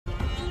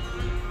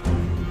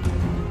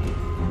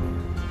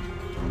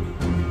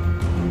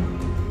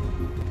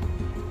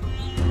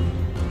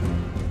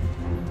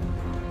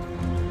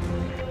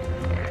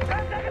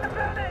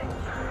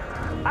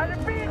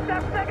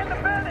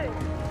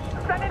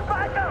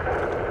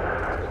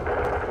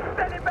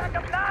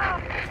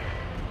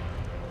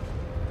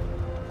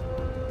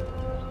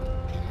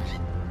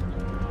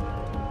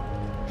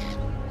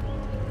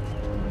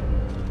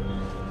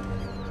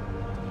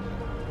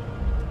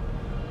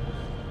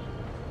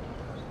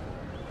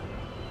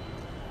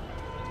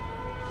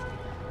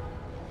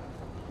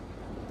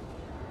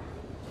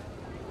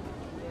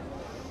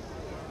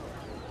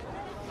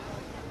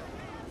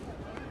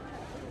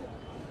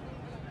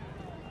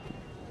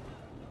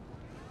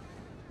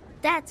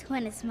That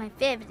one is my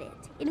favorite.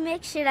 It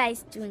makes your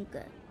eyes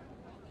twinkle.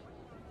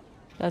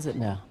 Does it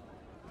now?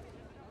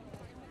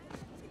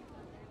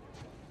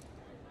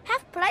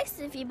 Half price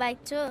if you buy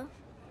two.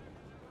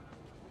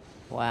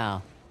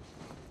 Wow.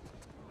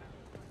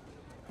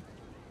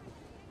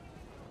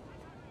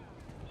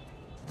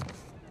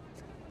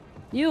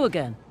 You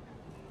again?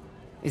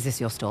 Is this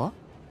your store?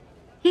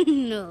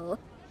 No,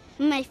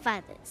 my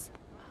father's.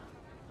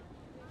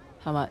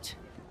 How much?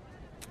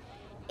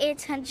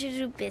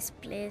 800 rupees,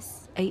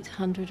 please.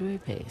 800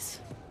 rupees.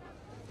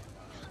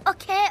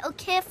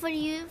 Okay, for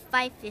you,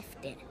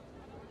 550.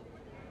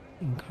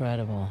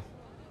 Incredible.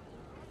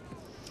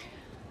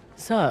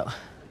 So,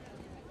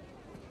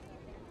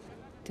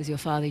 does your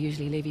father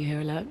usually leave you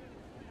here alone?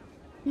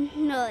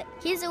 No,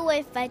 he's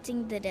away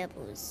fighting the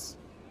rebels.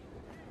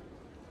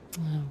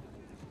 Oh.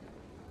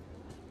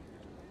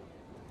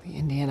 The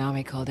Indian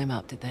army called him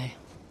up, did they?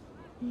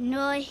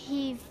 No,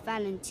 he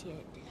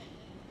volunteered.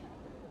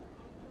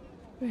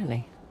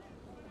 Really?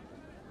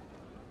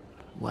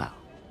 Well,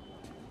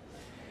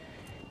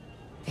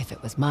 if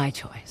it was my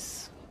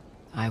choice,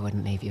 I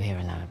wouldn't leave you here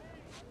alone.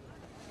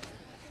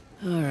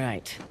 All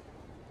right.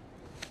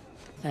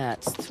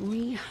 That's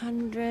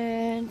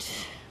 300.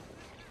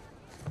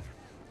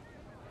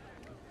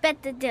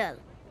 Bet the deal.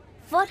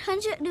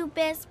 400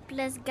 rupees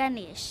plus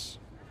Ganesh.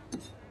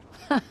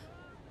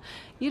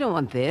 You don't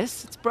want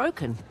this. It's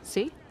broken.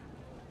 See?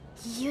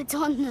 You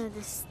don't know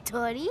the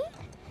story?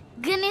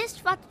 Ganesh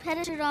fought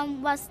Parachuram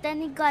while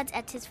standing guard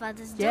at his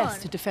father's door. Yes,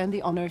 to defend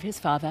the honor of his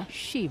father,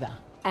 Shiva,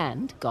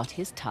 and got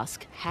his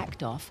tusk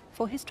hacked off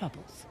for his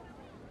troubles.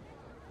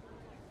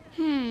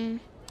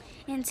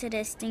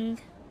 Interesting.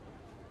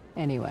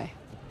 Anyway,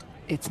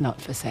 it's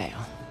not for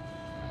sale.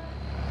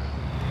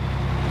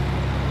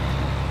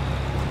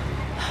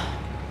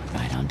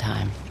 Right on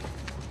time.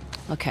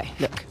 Okay,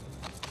 look.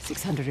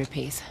 600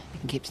 rupees. You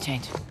can keep the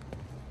change.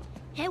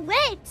 Hey,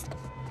 wait!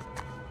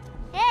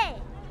 Hey!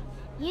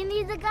 You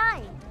need the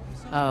guy.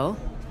 Oh?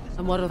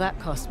 And what'll that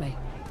cost me?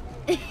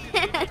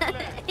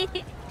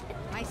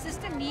 My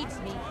sister needs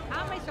me.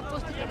 How am I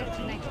supposed to get it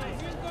tonight?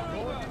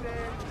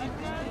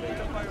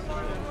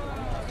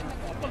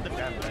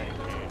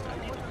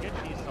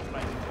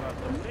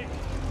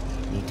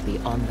 Need to be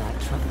on that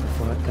truck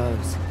before it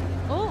goes.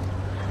 Oh,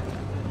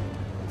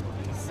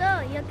 So,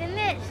 you're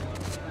Ganesh.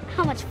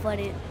 How much for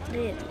it,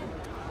 really?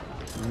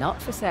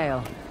 Not for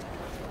sale.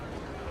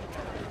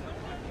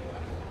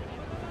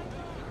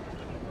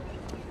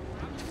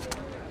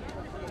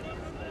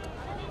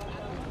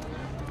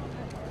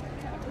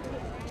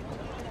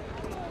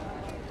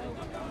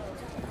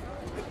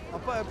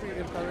 அப்பா எப்படி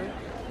இருக்காரு?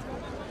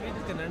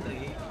 வீட்டுக்கு நன்றி.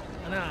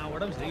 ஆனா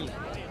உடம்பு சரியில்லை.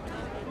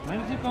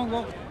 மன்னிச்சுக்கோங்க.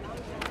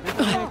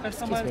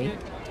 கஷ்டமா Excuse me.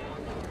 இருக்கு.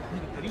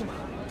 உங்களுக்கு தெரியுமா?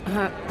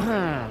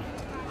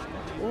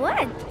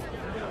 What?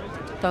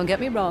 Don't get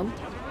me wrong.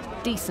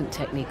 Decent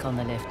technique on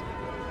the lift.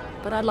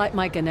 But I'd like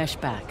my Ganesh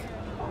back.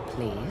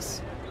 Please.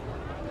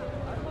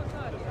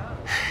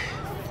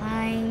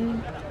 Fine.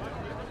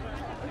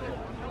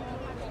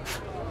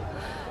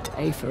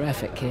 A for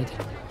effort, kid.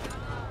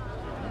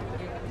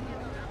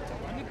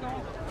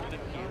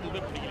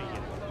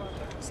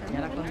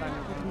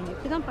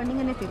 இப்படிதான்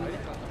பண்ணீங்கன்னே தெரியல.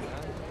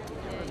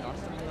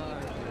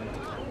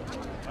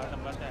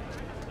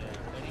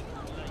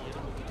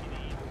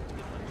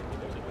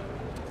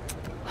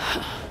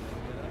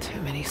 Too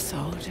many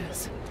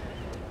soldiers.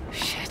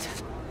 Shit.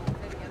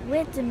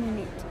 Wait a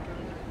minute.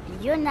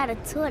 You're not a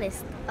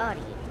tourist, are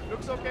you?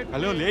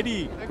 Hello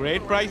lady,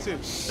 great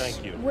prices.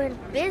 Thank you. We're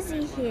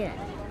busy here.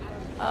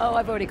 Oh,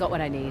 I've already got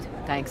what I need.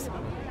 Thanks.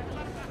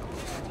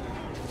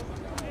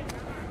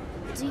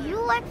 Do you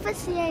work for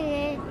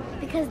CIA?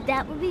 Because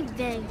that would be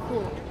very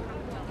cool.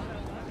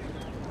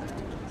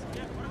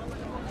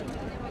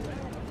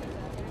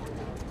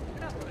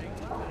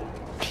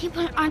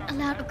 People aren't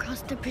allowed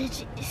across the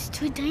bridge. It's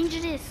too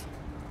dangerous.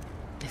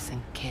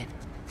 Listen, kid.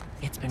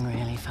 It's been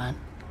really fun.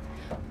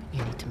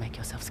 You need to make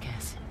yourself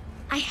scarce.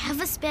 I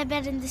have a spare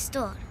bed in the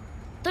store.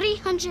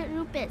 300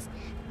 rupees.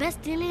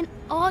 Best deal in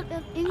all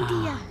of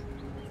India.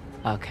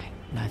 Okay,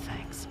 no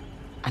thanks.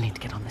 I need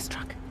to get on this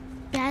truck.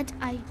 Bad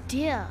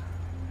idea.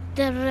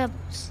 They're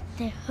rebels.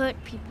 They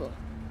hurt people.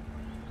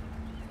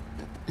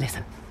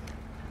 Listen.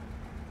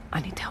 I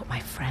need to help my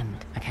friend,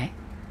 okay?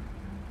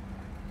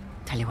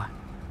 Tell you what.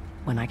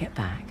 When I get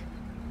back,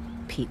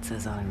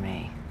 pizza's on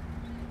me.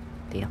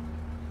 Deal?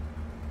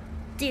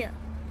 Deal.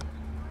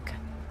 Okay.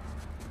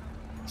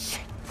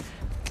 Shit.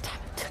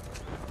 Damn it.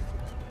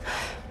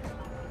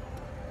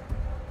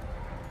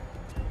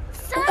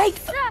 Sir, Wait!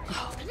 sir,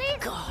 Oh, please.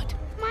 God.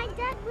 My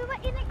dad, we were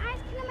eating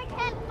ice cream. I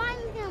can't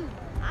find him.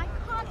 I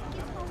can't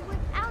get home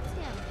without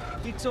him.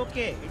 It's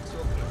okay. It's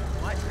okay.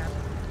 What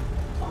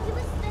happened? He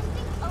was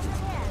standing over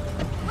there.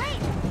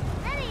 Wait!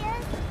 There he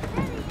is.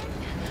 There he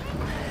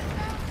is.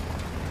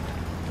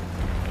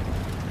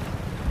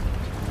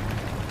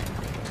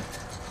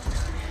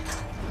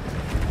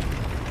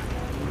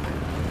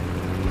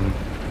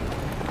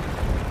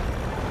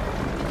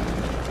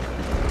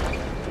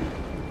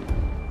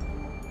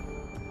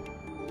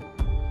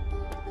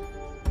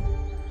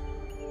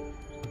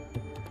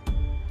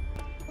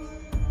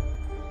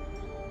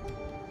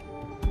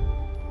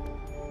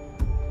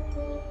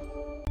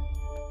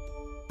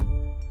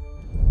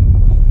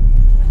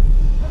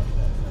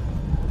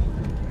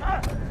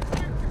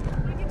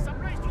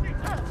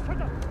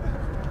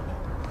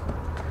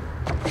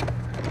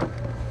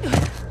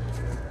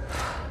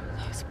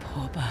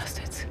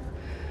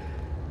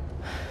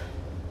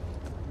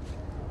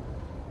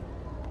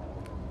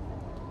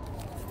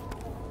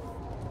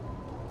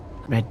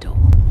 Red door.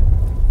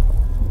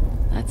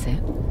 That's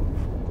it.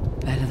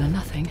 Better than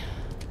nothing.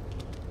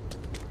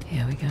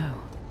 Here we go.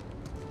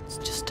 It's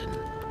just an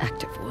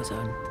active war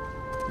zone.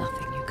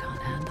 Nothing you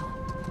can't handle.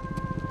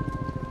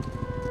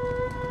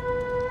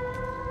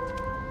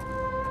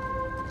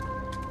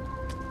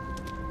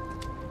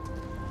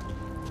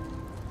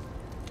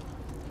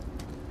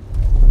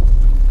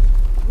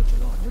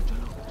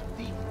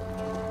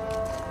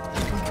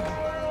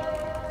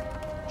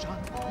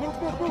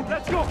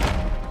 Let's go!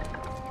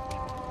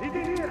 He's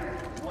in here!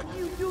 What are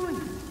you doing?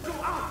 Go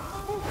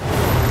out!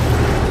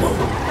 Move!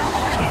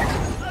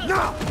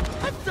 Now!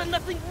 I've done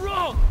nothing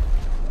wrong!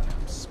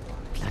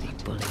 Bloody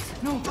bullies.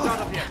 No! Get out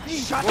of here!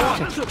 Shut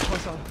up!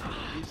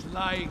 He's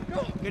lying.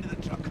 Get to the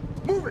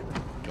truck. Move it!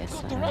 Guess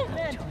I The don't wrong have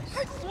man! a choice.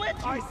 I swear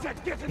to I you!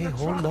 said get in Hey, the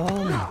truck! hold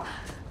on.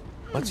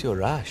 What's your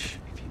rush?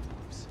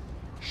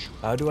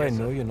 How do I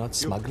know you're not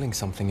smuggling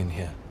something in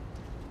here?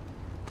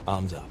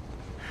 Arms up.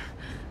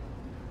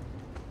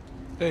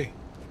 Hey.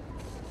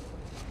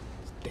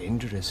 It's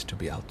dangerous to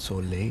be out so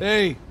late.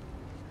 Hey!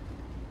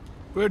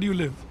 Where do you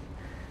live?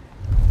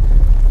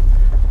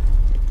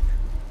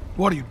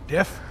 What are you,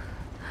 deaf?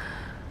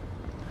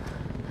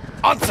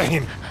 Answer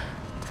him!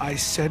 I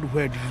said,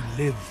 where do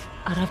you live?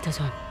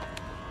 Aravdazon.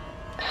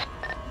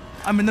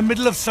 I'm in the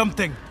middle of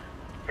something.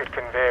 You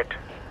can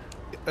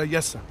wait.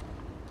 Yes, sir.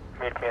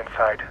 Meet me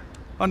inside.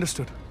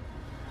 Understood.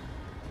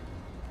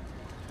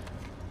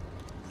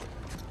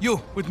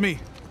 You, with me.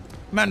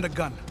 Man the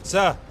gun.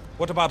 Sir,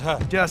 what about her?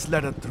 Just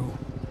let her through.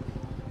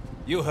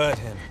 You heard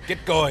him.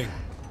 Get going.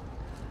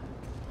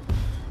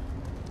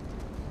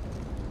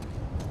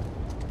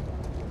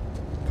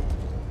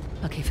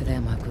 Lucky for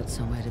them, I've got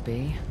somewhere to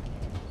be.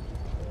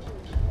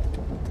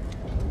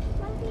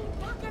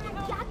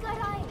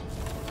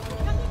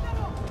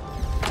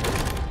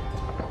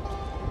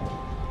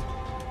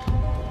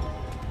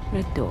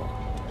 Red door.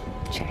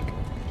 Check.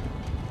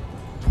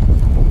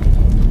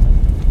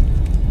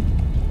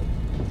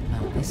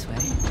 Out this way.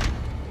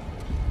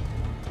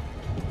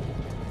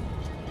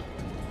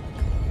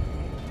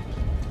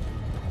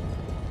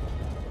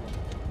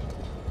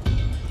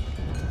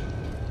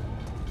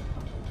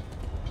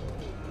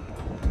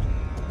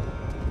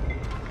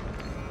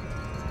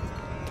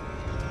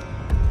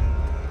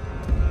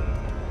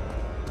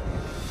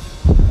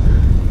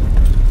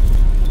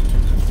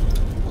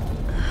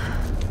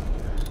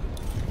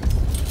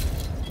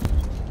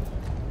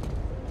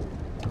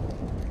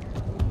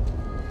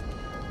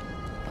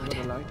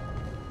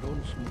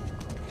 Don't smoke.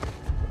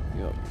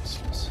 You're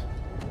useless.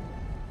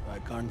 I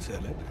can't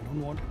sell it. I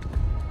don't want it.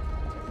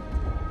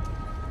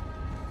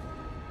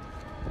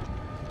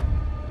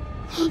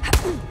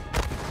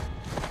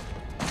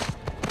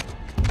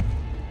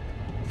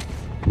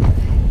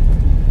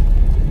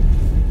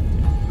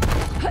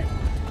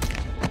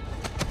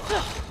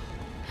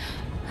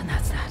 And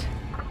that's that.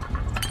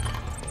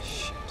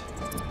 Shit.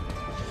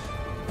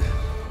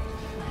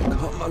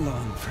 Come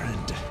along, friend.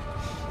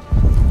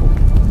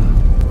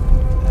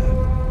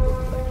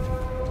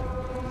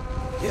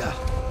 Yeah,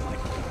 Might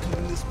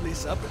clean this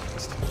place up at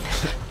least.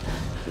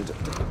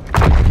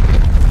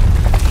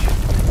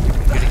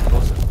 Getting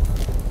closer.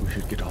 We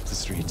should get off the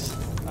streets.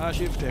 Our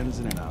shift ends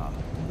in an hour.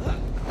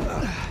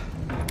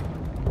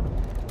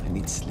 I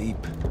need sleep.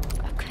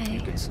 Okay.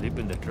 You can sleep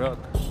in the truck.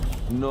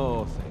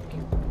 No, thank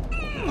you.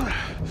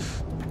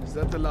 Is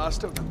that the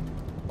last of them?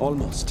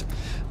 Almost.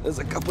 There's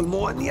a couple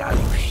more in the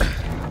alley.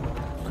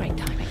 Great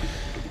timing.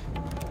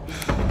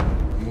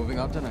 Moving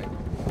out tonight.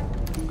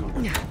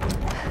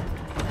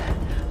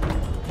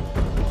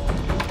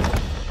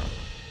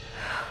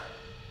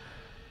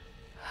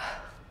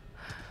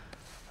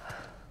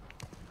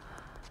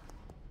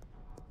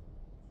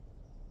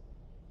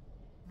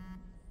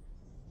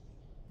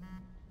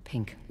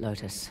 Pink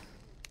Lotus.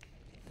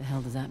 The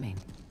hell does that mean?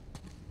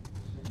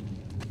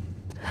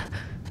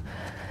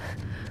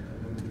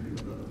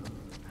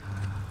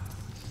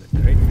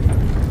 Great. We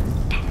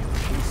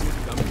see it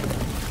coming.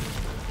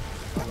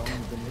 How long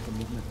has been with the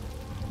movement?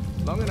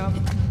 Long enough.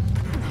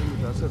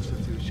 With us,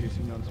 since he was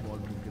chasing down small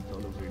trinkets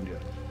all over India.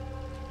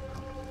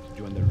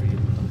 Join the raid.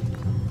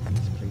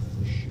 This place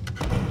is a shit.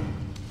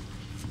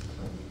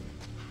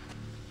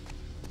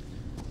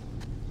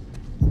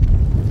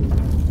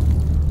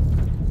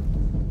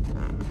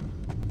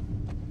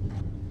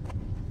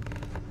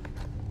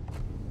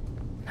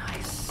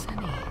 Nice and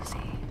easy.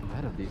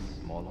 Ahead of these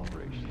small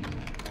operations,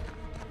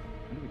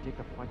 when do we take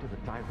the fight to the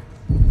tyrants?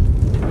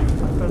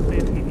 Uncle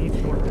says he needs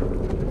short.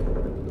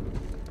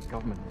 The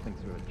government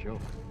thinks we're a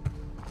joke.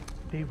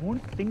 They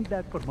won't think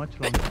that for much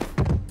longer.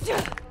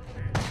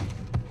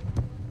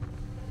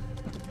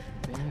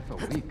 Been here for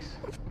weeks.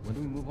 When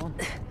do we move on?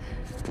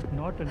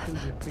 Not until we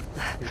fix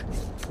this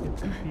place.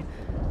 It's peaceful.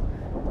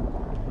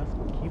 We must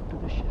keep to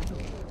the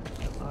shadows.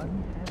 The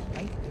army has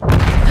light.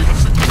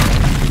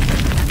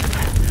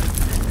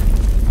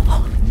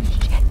 Holy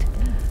shit.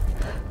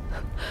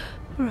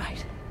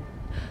 Right.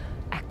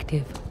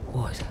 Active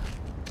war zone.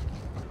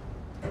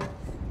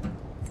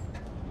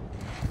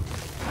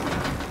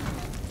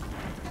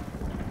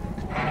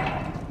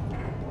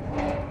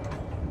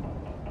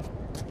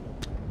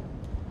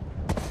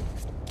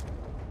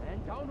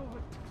 sound of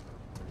it.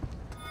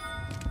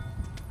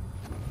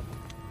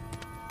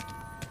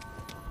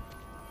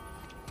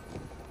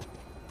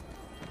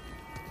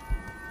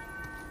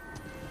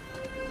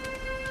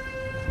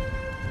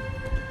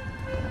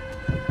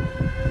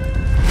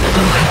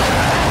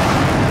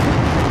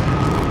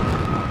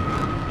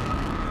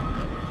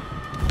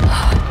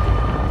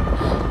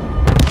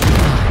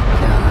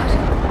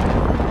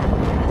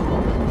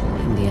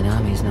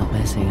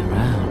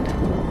 Around.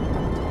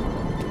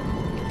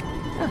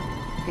 Oh,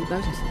 pink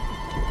lotus.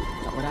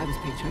 Not what I was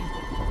picturing.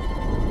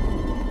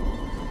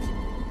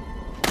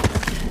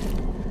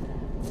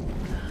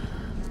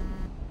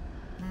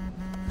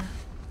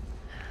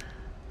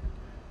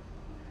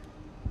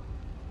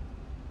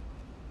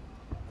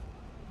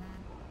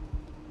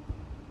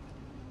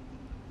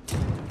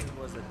 There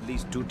was at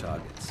least 2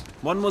 targets.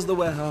 One was the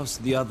warehouse,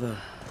 the other...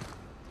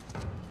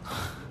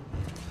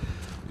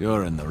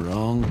 You're in the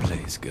wrong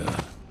place, girl.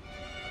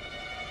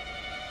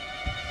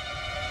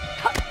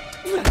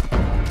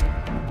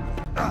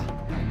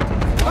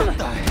 What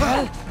the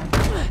hell?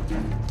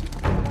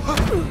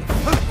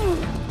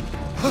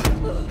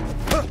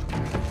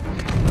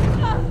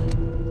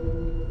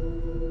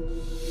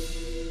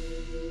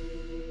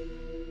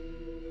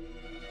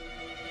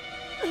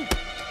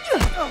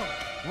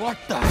 What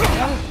the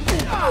hell?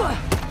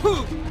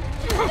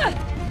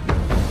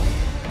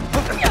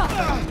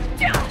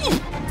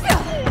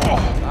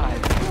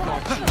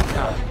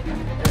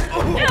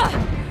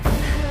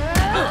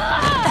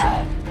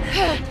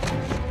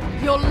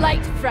 You're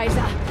late,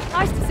 Frazer.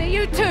 Nice to see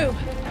you too.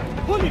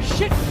 Holy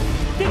shit!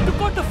 They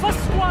took out the first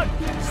squad!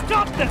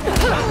 Stop them!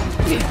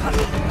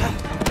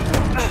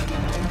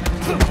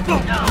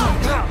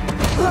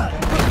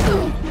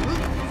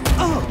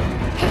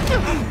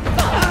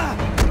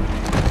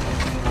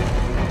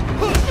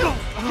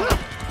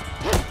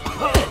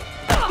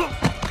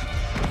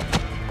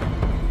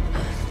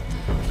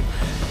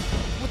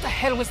 What the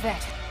hell was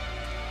that?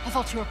 I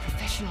thought you were a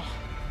professional.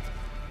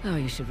 Oh,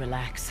 you should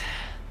relax.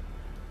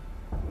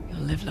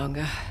 You'll live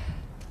longer.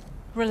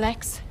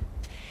 Relax.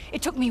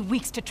 It took me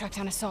weeks to track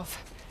down Asov.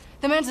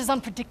 The man's as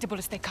unpredictable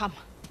as they come.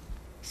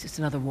 He's just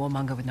another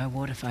warmonger with no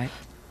war to fight.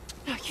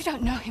 No, you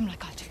don't know him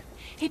like I do.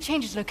 He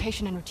changes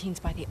location and routines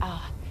by the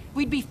hour.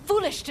 We'd be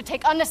foolish to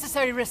take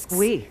unnecessary risks.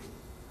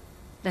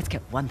 Let's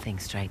get one thing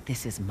straight.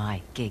 This is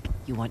my gig.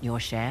 You want your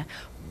share?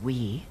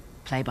 We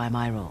play by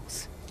my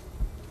rules.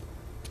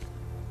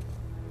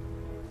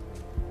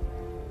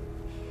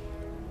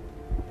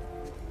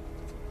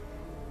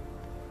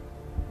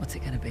 What's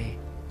it gonna be?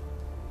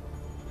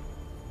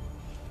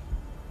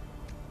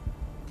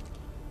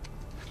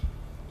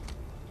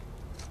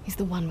 He's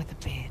the one with the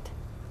beard.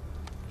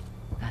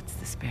 That's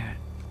the spirit.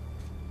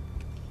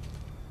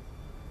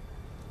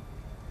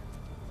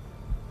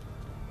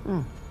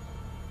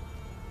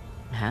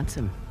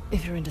 Handsome.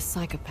 If you're into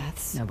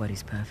psychopaths.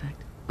 Nobody's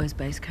perfect. Where's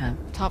base camp?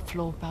 Top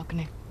floor,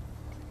 balcony.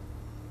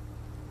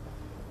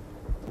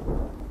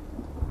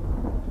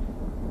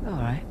 All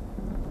right.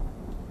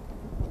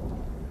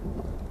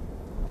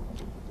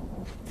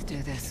 Let's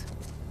do this.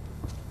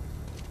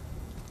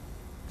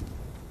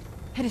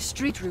 Had a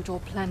street route all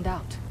planned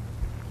out.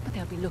 But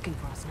they'll be looking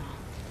for us now.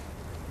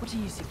 What do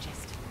you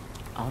suggest?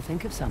 I'll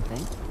think of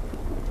something.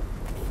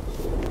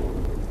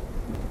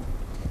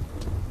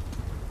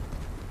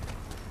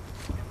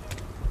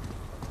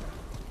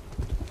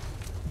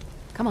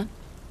 Come on.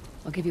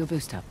 I'll give you a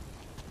boost up.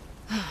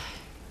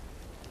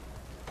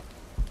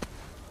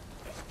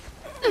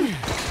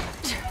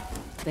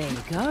 There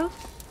you go.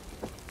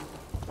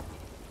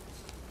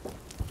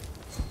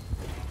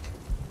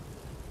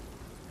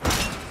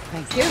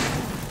 Thank you.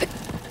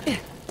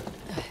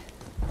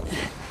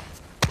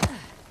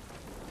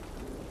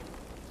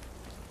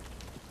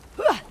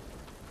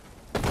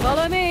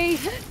 Follow me.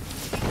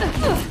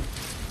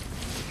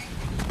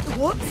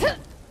 What?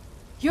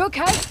 You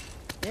okay?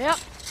 Yep.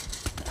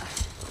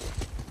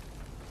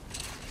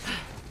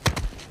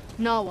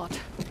 Now what?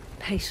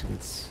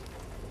 Patience.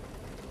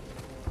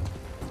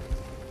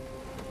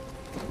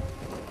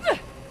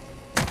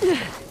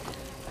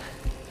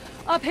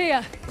 Up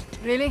here.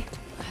 Really?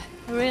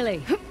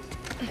 Really?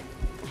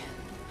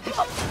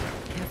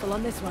 Careful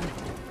on this one.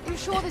 You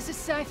sure this is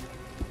safe?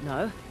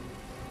 No.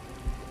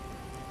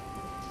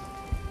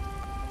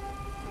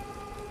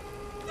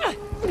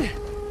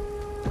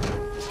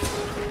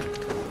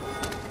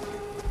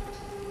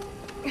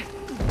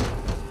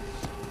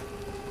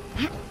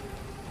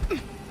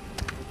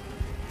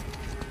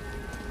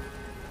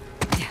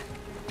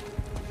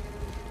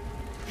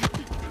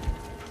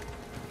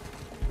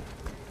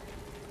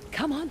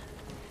 Come on.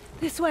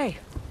 This way.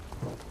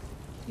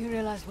 You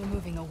realize we're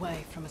moving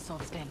away from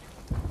Asov's den?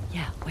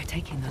 Yeah, we're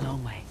taking the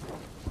long way.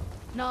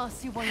 Now I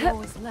see why you're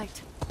always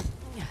late.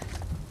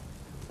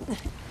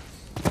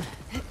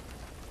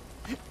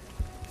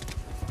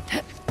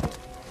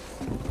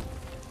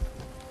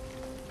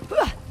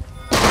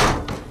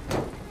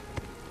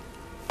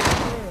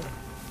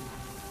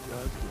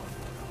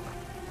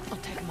 I'll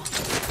take him off.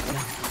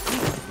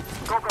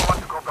 Cobra 1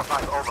 to Cobra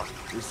 5, over.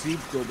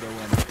 Received, Cobra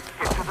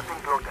 1. to the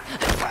pink lotus.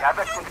 We have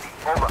activity.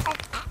 Over.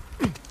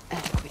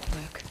 Adequate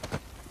work.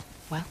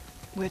 Well,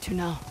 where to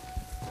now?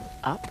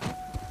 Up.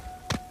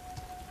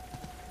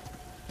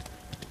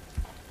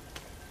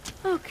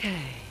 Okay.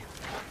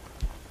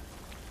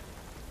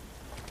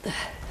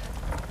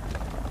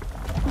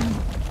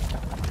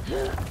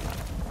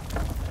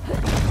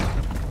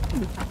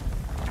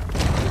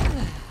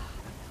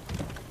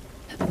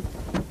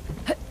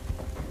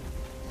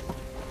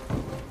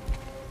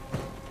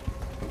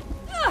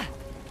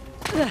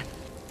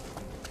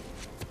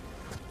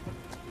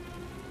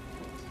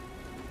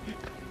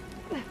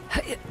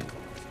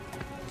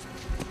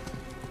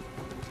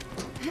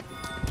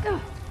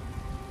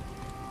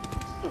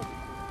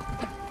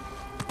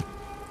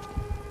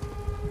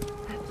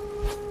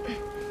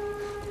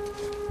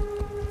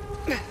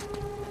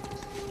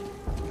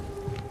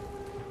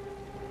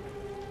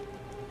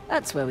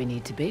 That's where we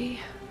need to be,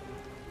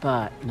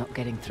 but not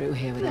getting through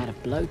here without a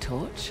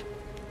blowtorch.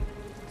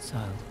 So,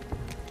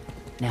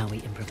 now we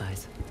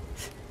improvise.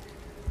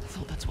 I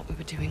thought that's what we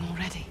were doing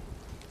already.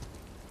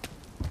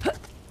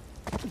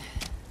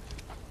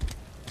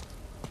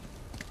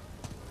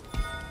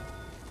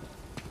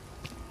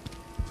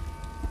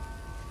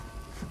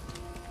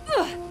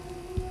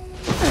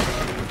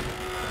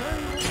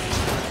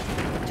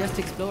 Just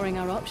exploring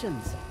our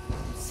options.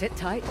 Sit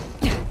tight.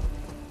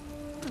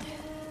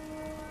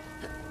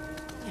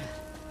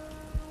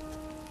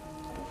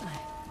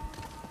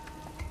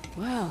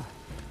 Well,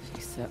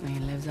 she certainly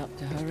lives up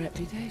to her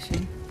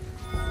reputation.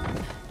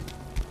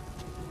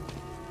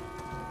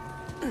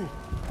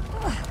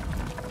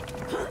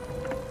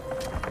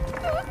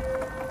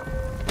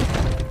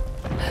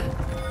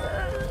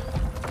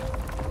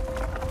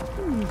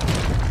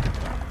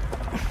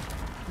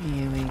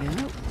 Here we go.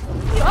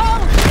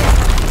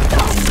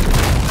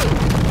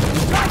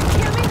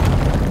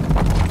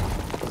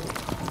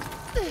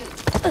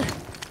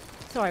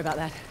 Sorry about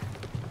that.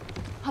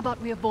 How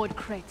about we avoid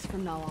crates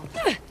from now on?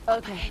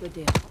 Okay, good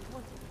deal.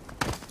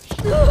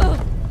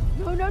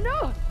 No, no,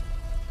 no!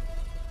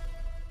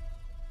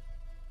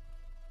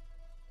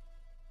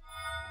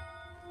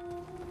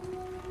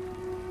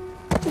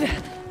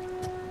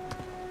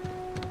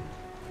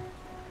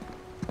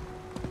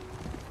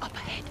 Up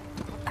ahead.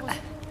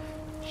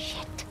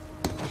 Shit.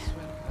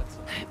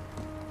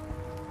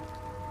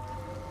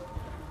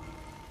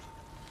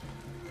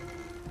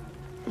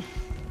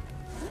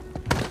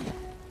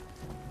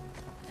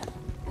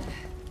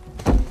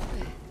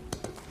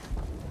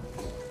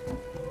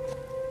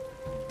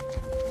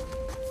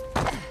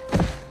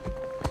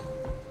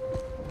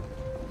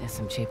 There's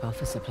some cheap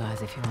office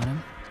supplies if you want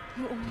them.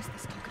 You're always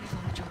this talkative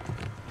on the job.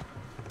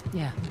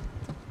 Yeah.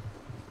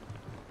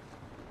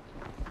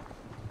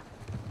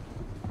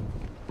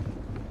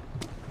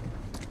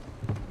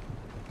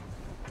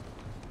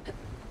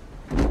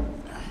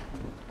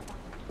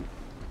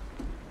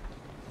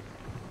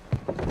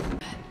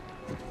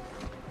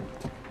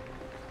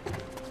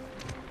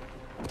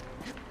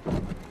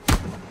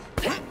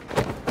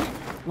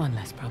 One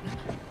less problem.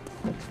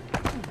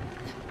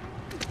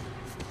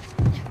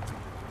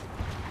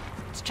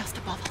 It's just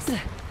above us.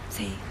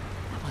 See,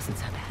 that wasn't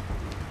so bad.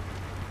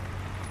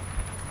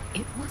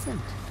 It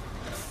wasn't.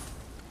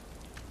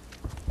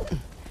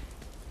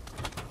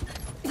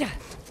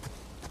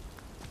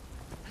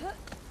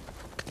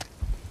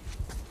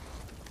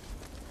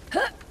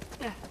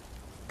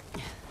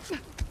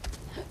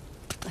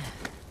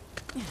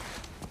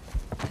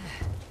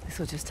 This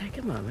will just take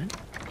a moment.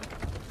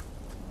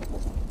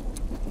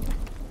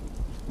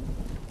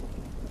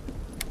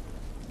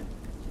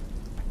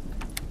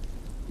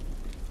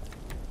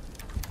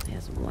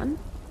 There's one.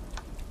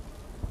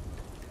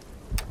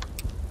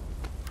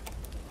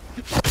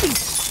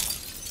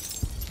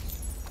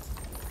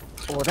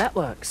 Oh, that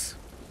works.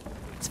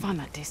 Let's find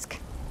that disc.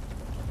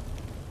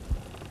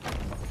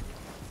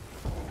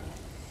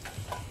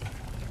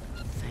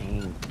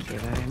 Thank you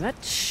very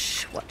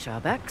much. Watch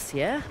our backs,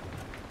 yeah?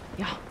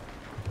 Yeah.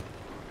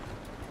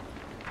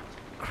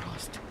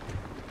 Christ.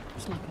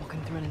 It's like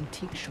walking through an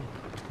antique shop.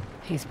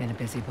 He's been a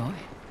busy boy.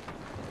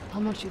 How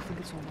much do you think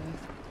it's all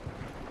worth?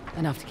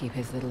 Enough to keep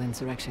his little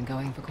insurrection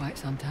going for quite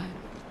some time.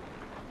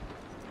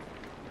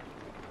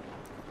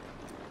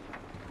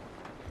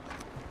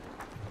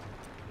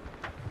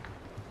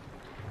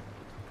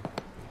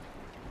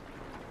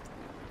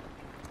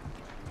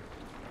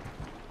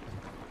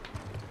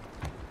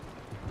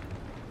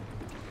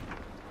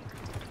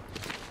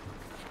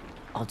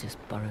 I'll just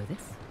borrow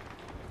this.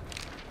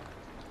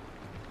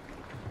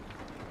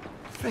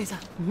 Frazer.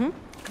 Mm-hmm.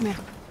 Come here.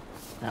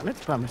 That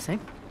looks promising.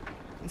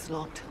 It's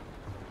locked.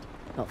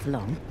 Not for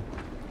long.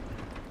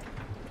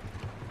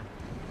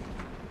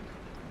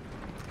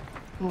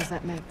 What was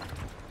that map?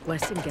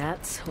 Western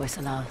Ghats,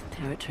 Hoysala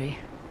territory.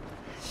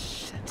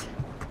 Shit.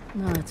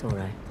 No, it's all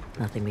right.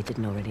 Nothing we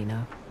didn't already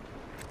know.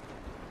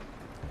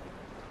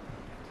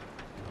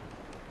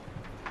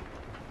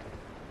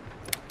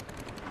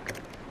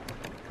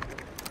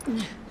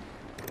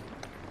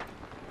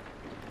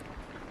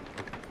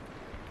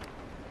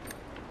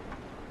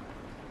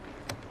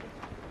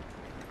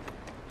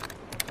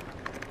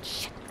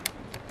 Shit.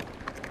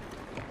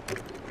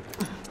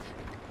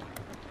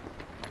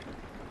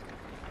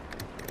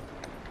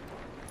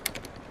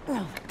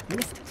 Oh,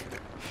 missed it.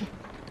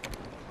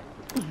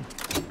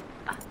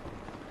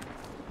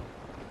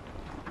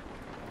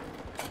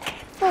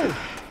 Oh.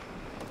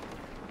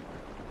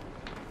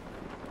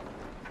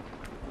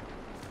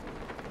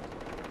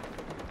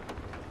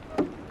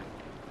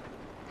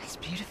 It's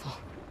beautiful.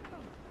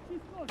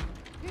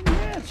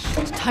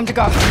 It's time to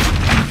go.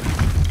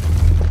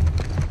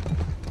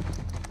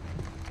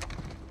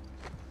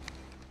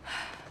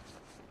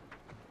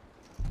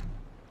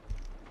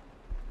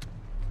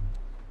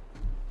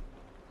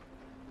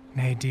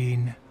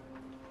 Nadine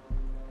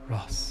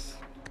Ross.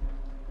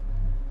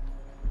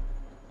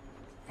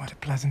 What a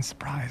pleasant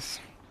surprise.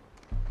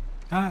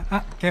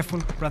 Careful,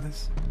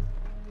 brothers.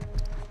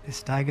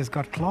 This tiger's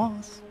got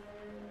claws.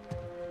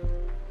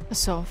 A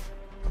sov.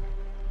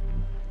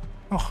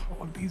 Oh,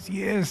 all these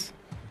years.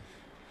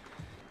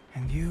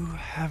 And you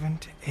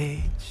haven't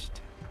aged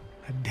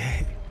a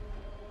day.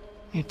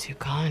 You're too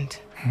kind.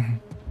 Are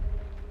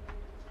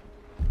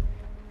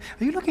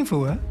you looking for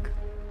work?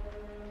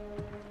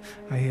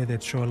 I hear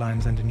that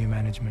Shoreline's under new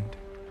management.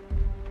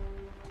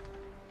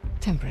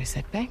 Temporary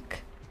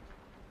setback.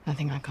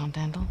 Nothing I can't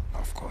handle.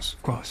 Of course,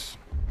 of course.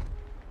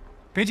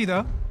 Pity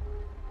though.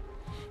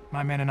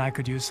 My men and I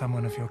could use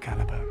someone of your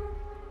caliber.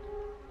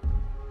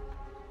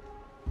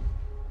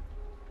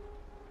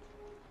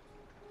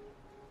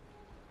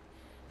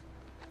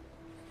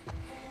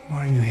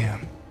 Why are you here?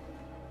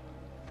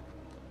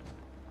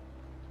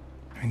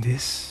 I mean,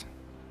 this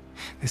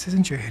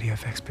isn't your area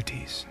of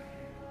expertise.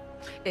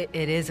 It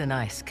is a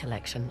nice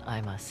collection,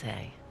 I must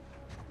say.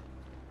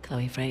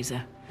 Chloe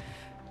Frazer,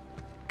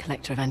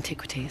 collector of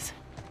antiquities.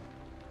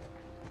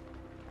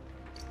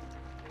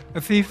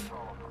 A thief?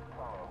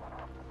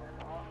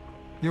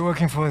 You're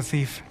working for a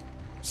thief.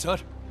 Sir,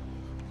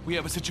 we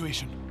have a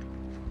situation.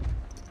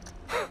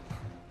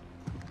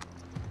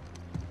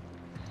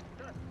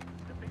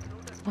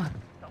 What?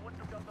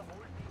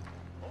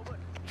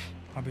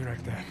 I'll be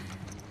right there.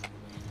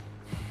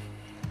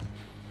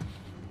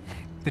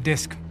 The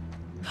disc.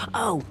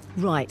 Oh,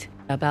 right.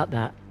 About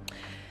that.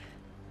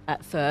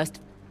 At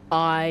first,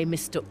 I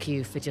mistook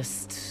you for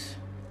just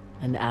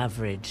an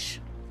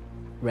average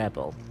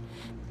rebel.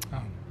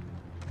 Oh.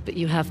 But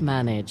you have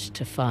managed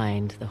to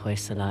find the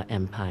Hoysala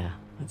Empire.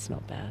 That's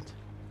not bad.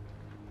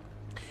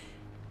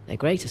 Their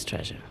greatest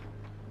treasure,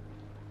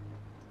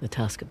 the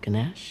Tusk of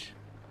Ganesh.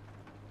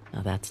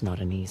 Now that's not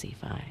an easy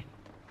find.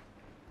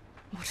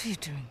 What are you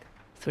doing?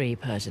 3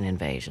 Persian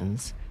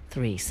invasions,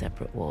 3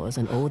 separate wars,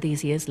 and all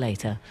these years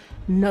later,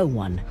 no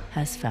one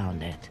has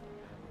found it.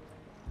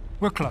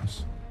 We're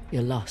close.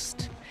 You're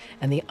lost.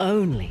 And the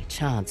only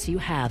chance you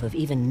have of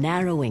even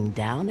narrowing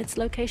down its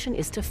location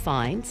is to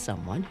find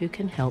someone who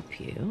can help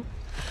you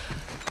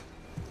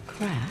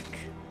crack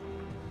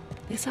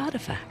this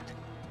artifact.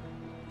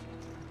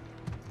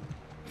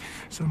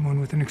 Someone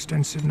with an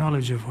extensive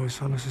knowledge of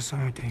Hoysala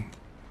society.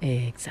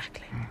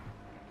 Exactly.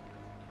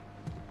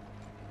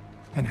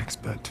 An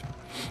expert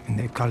in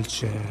their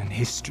culture and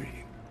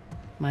history.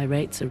 My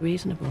rates are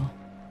reasonable.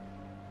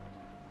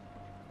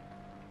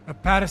 A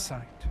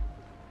parasite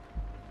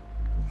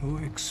who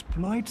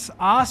exploits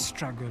our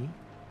struggle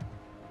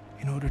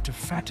in order to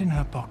fatten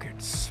her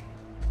pockets.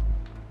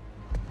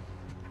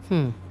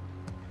 So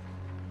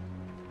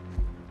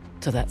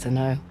that's a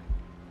no.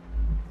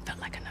 Felt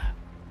like a no.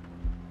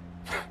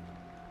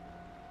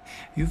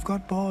 You've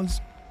got balls.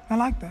 I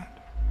like that.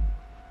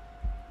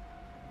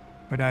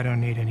 But I don't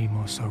need any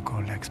more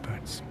so-called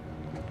experts.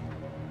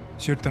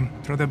 Shoot them.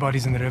 Throw their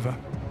bodies in the river.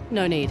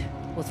 No need.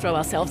 We'll throw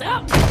ourselves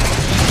out.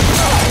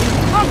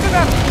 After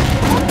them!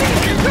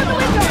 Through the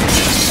window!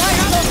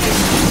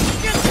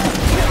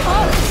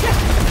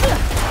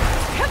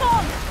 Come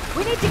on!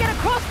 We need to get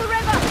across the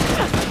river!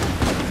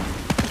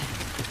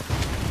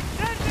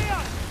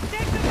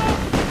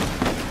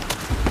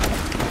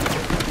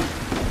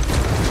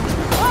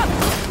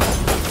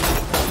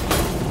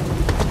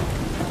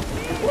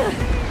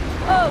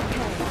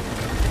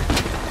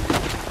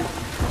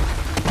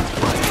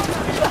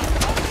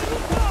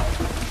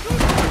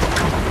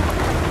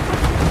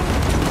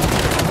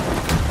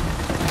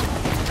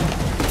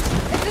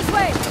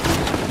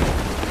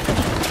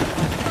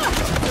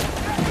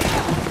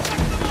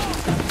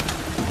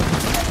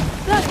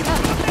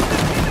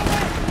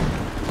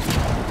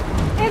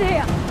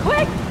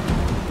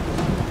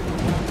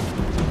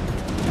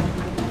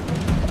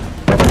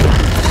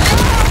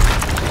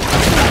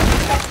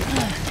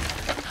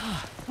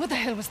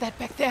 Was that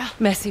back there?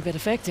 Messy but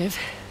effective.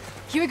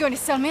 You were going to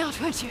sell me out,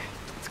 weren't you?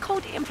 It's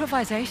called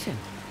improvisation.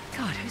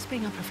 God, who's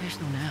being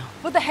unprofessional now?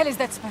 What the hell is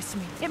that supposed to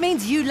mean? It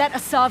means you let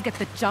Asav get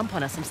the jump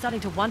on us. I'm starting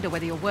to wonder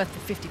whether you're worth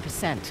the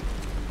 50%.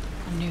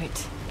 I knew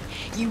it.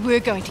 You were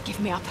going to give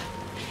me up.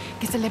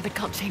 Guess the leopard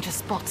can't change her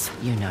spots.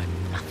 You know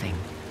nothing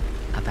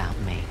about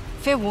me.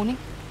 Fair warning.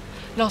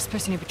 Last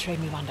person who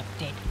betrayed me wound up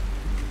dead.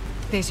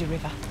 There's your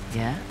river.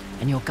 Yeah?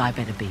 And your guy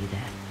better be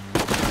there.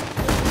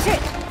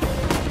 Shit!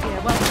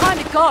 Yeah, well, time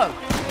to go!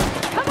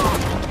 Come on!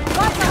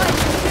 Right behind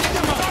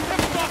you!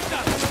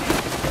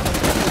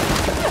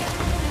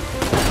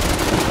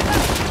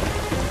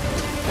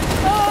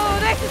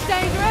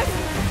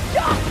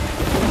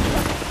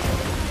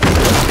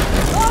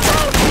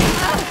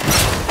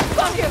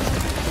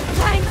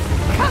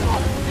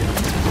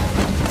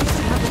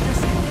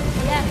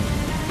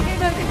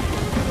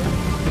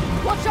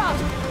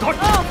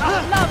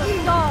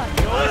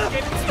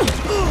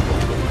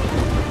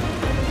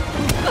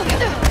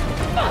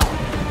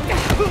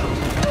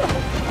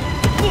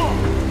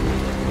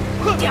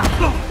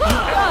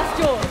 Last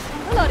yours.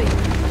 Bloody.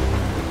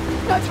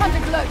 No time to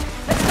gloat.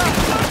 Let's go.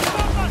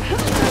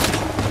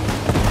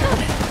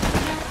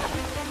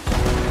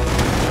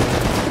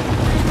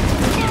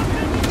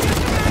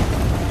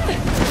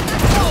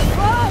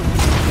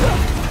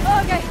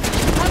 Okay,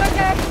 I'm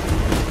okay.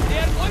 They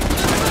are going to the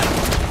river.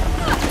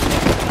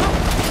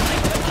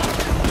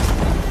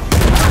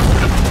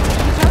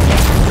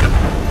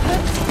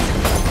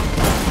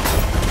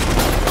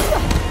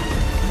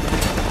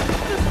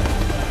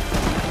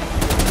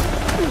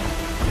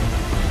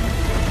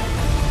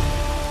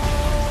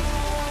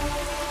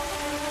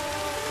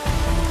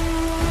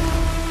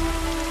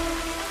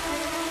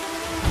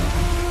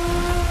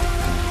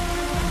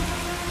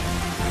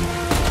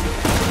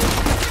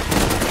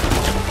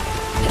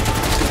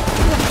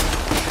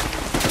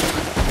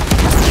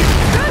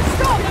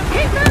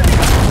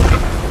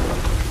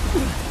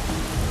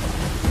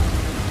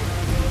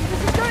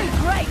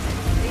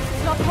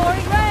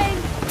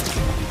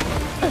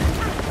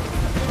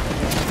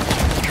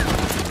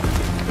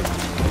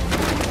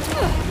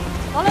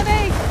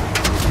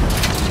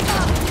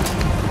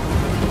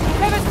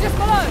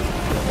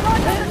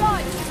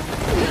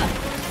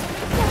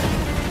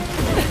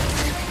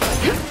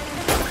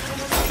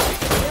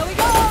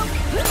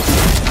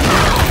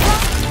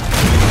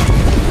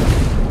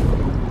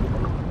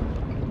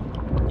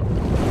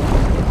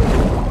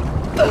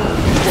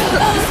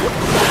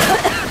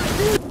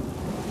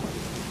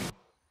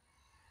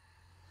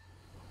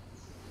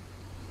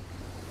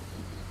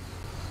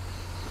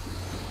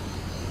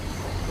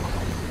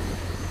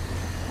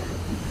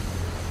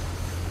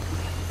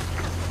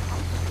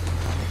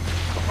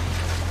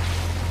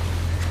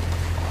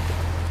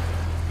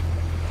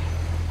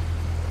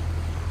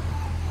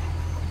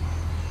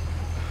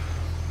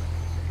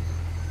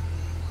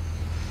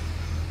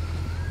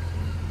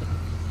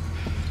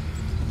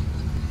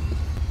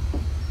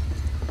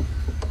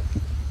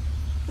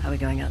 How are we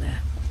going out there?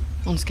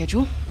 On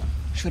schedule.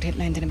 Should hit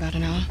land in about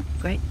an hour.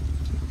 Great.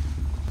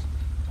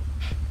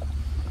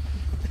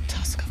 The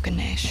Tusk of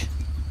Ganesh.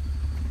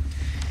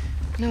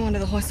 No wonder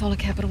the Hoysala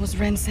capital was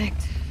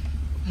ransacked.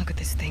 Look at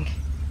this thing.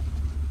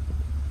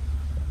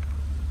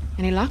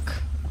 Any luck?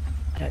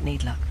 I don't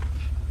need luck.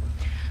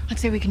 I'd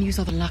say we can use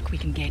all the luck we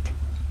can get.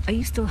 Are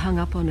you still hung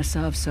up on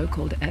Asav's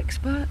so-called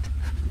expert?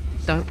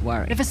 Don't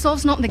worry. If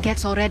Asav's not in the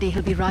Ghats already,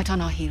 he'll be right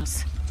on our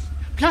heels.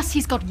 Plus,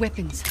 he's got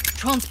weapons,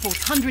 transport,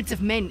 hundreds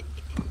of men.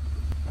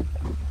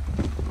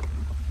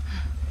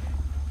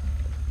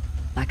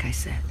 Like I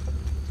said,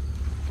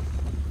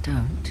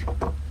 don't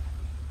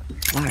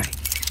worry.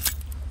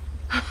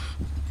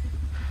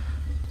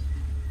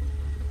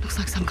 Looks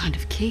like some kind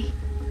of key.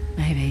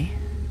 Maybe.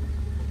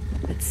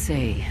 Let's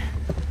see.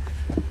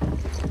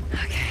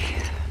 Okay.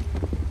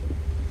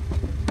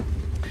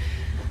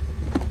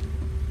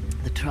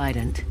 The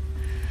trident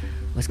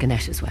was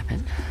Ganesh's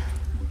weapon.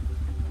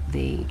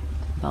 The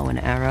bow and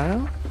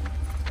arrow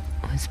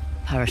was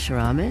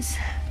Parashurama's.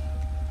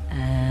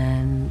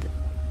 And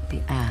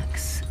the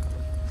axe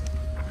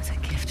was a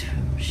gift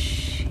from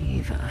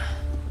Shiva.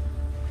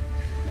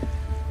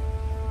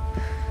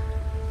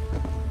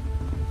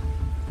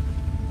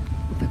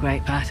 The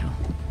Great Battle.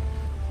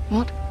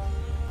 What?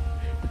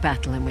 The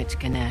battle in which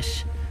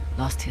Ganesh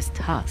lost his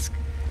tusk.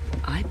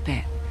 I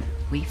bet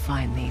we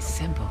find these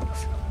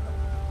symbols.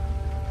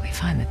 We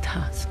find the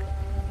tusk.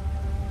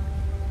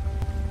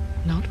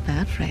 Not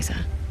bad,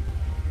 Frazer.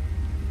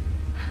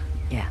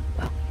 Yeah,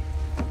 well.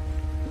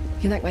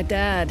 You can thank my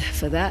dad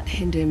for that.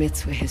 Hindu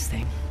myths were his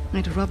thing.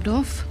 It rubbed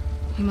off.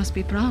 He must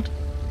be proud.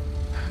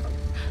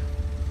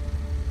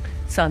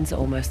 Sun's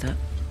almost up.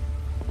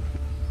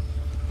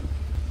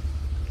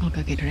 I'll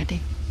go get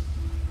ready.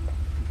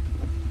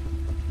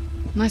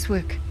 Nice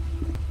work.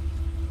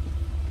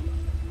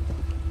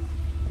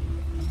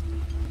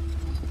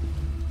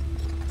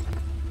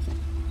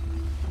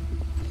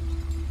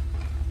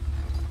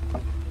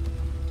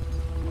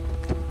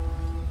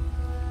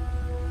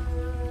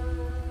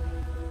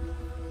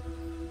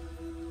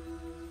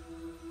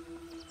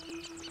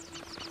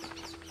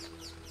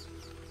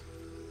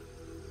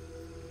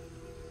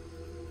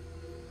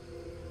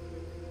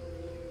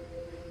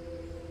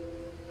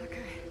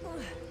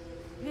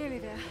 Nearly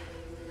there.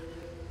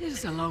 This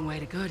is a long way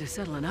to go to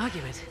settle an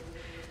argument.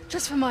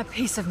 Just for my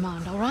peace of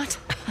mind, all right?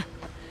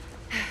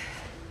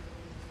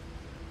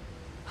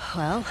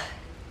 Well,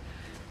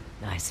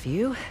 nice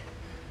view.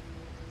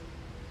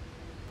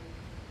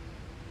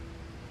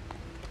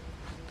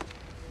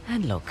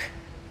 And look.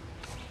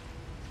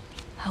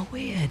 How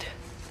weird.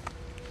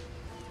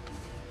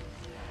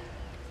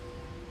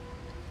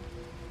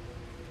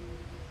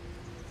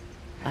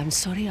 I'm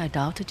sorry I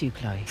doubted you,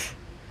 Chloe.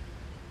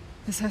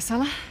 Is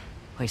Hoysala?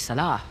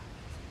 Hoysala.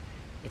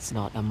 It's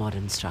not a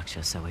modern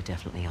structure, so we're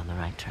definitely on the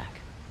right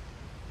track.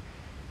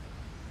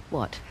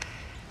 What?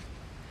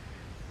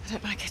 I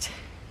don't like it.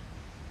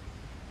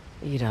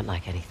 You don't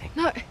like anything.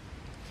 No.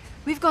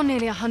 We've gone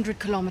nearly 100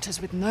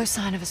 kilometers with no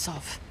sign of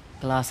Asav.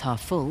 Glass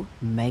half full,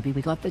 maybe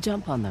we got the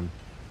jump on them.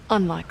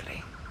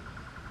 Unlikely.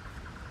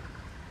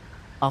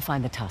 I'll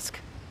find the tusk.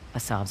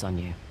 Asav's on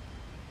you.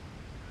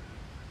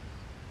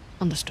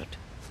 Understood.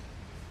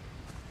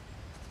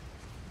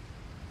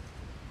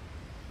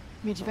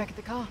 Meet you back at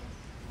the car.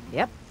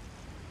 Yep.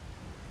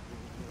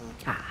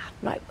 Ah,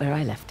 right where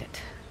I left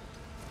it.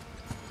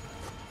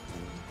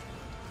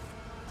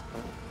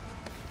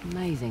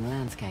 Amazing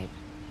landscape.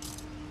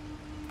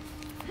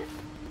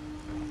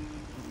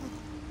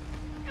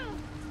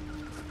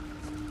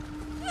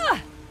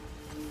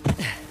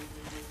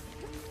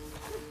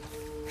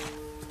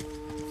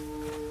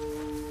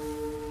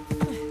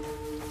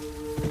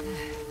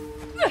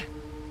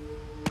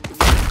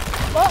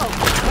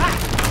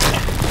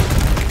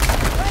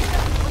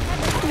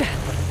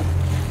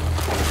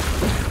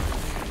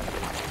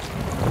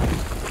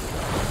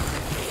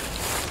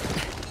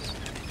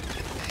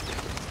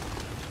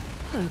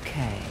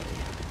 Okay.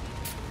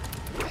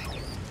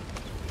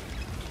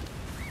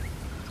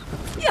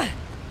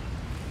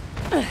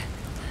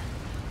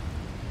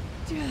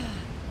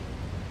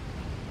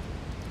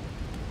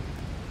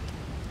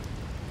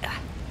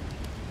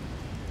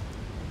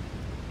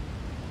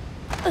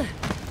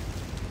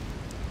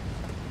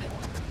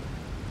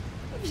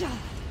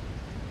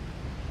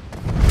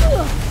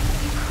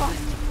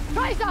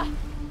 Frazer!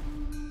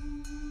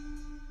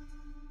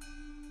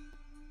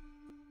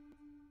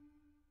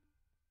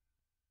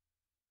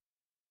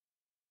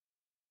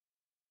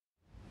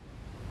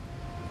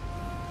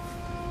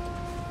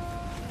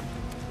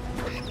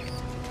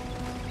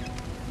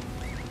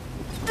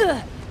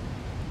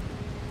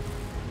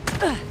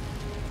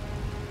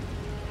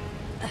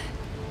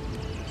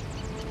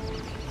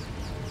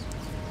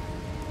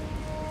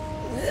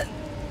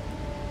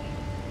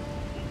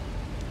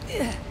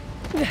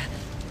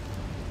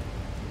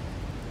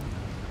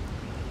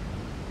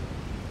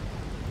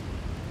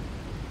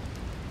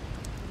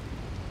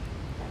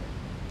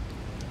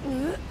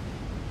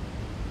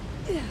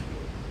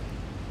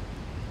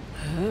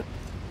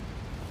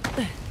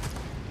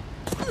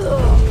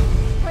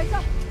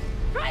 Frazer!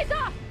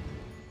 Frazer!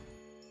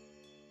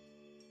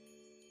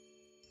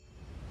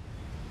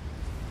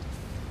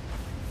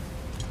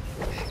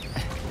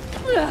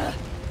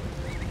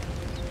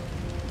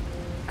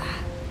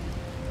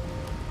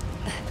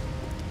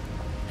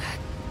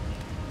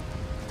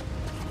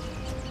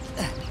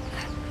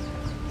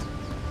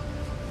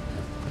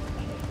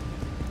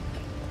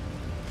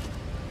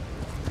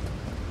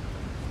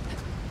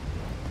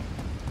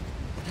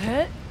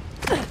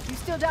 You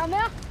still down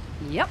there?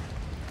 Yep.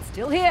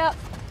 Still here.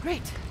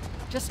 Great.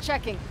 Just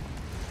checking.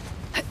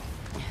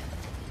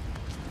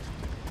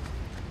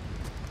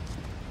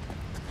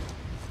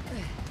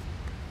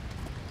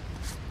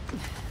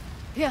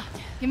 Here,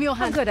 give me your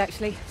hand. I'm good,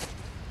 actually.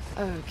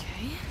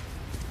 Okay.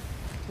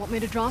 Want me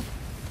to drive?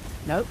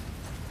 Nope.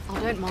 I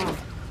don't mind.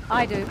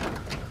 I do.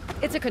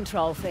 It's a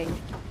control thing.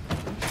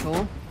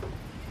 Sure.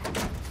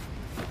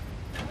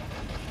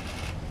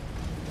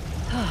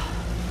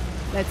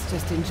 Let's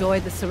just enjoy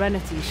the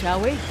serenity,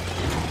 shall we?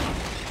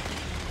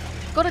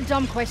 Got a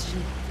dumb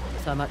question.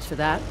 So much for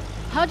that.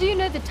 How do you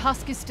know the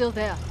Tusk is still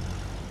there?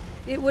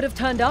 It would have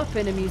turned up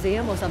in a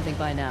museum or something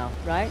by now,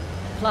 right?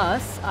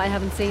 Plus, I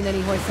haven't seen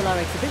any Hoysala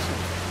exhibitions.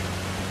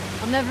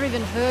 I've never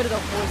even heard of the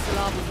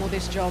Hoysala before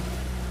this job.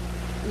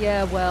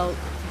 Yeah, well,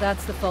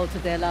 that's the fault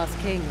of their last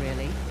king,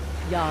 really.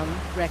 Young,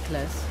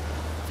 reckless,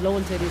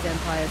 flaunted his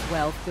empire's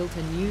wealth, built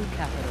a new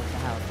capital to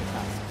house the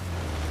Tusk.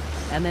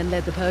 And then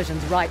led the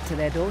Persians right to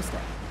their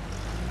doorstep.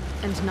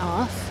 And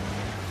now us?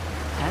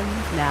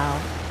 And now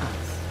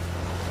us.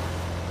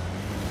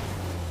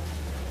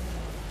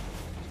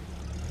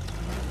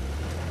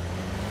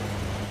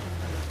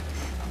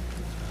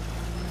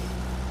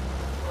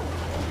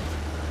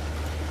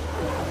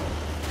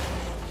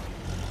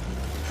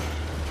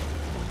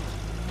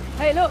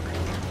 Hey, look!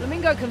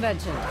 Flamingo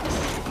Convention.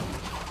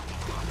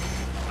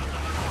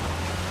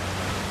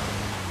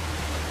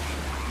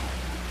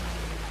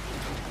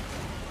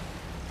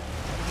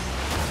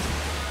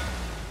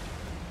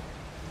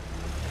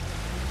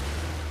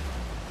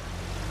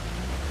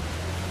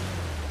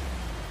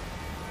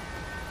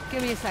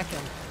 Give me a second.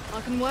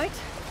 I can wait.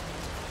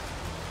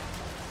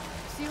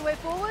 See your way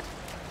forward?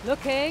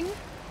 Looking.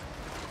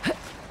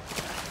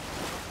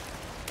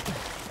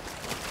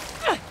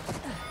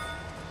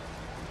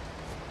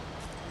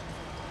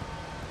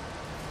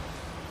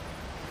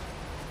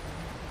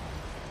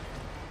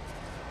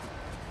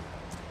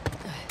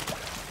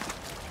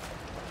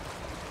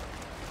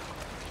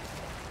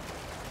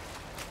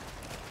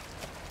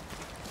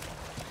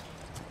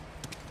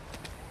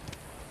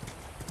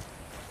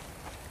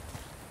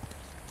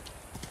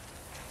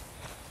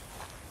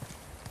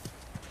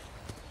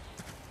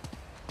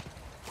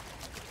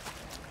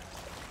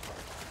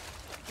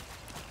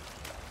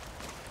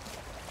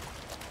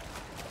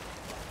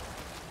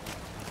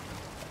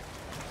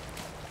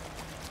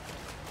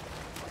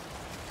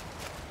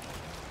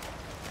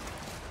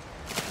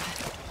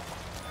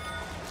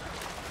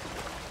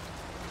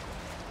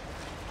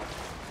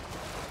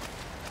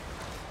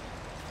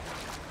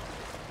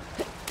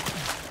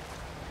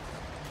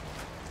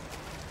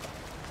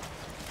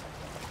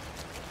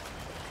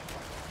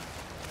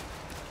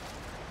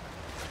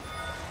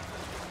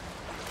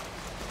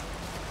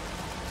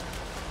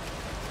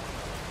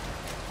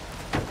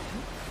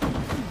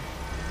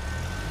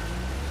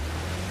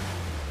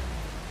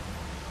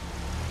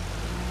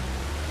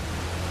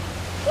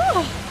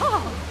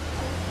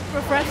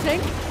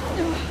 exciting.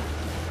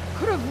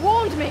 Could have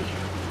warned me.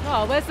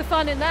 Oh, where's the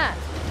fun in that?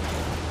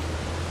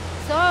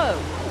 So,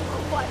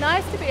 quite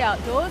nice to be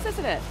outdoors,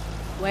 isn't it?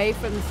 Away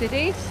from the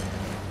city.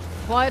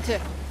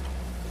 Quieter.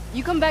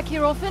 You come back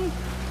here often?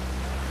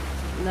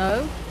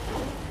 No,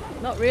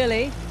 not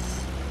really.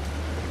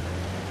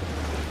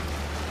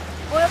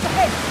 Oil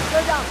ahead.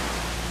 Go down.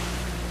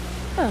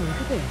 Oh,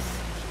 look at this.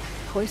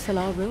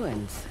 Hoysala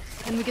ruins.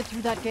 Can we get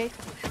through that gate?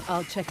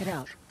 I'll check it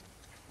out.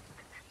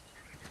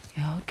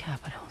 The old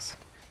capitals.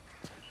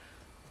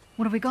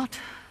 What have we got?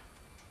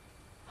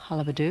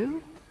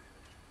 Halabadu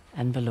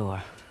and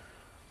Valor.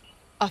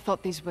 I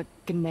thought these were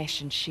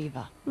Ganesh and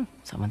Shiva.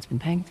 Someone's been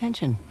paying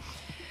attention.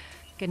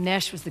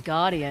 Ganesh was the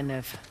guardian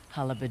of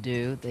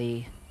Halabadu,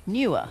 the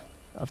newer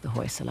of the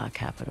Hoysala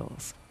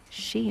capitals.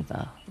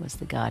 Shiva was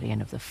the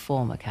guardian of the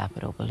former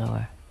capital,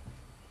 Valor.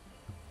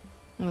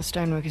 Well, the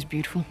stonework is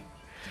beautiful.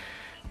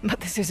 But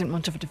this isn't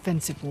much of a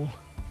defensive wall.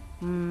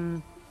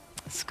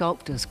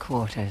 Sculptor's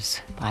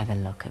quarters, by the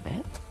look of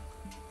it.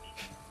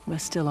 We're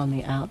still on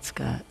the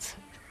outskirts.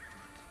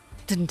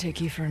 Didn't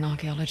take you for an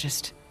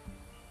archaeologist.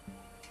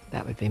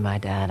 That would be my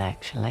dad,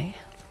 actually.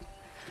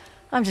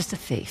 I'm just a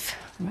thief,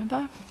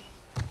 remember?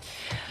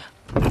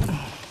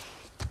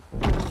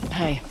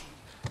 Hey,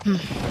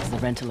 is the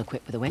rental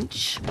equipped with a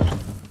winch?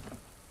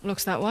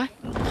 Looks that way.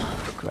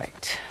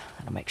 Great.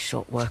 That'll make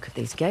short work of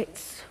these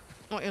gates.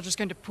 What, you're just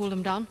going to pull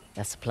them down?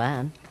 That's the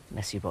plan,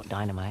 unless you brought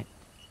dynamite.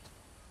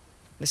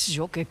 This is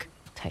your gig.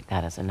 Take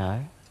that as a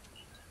no.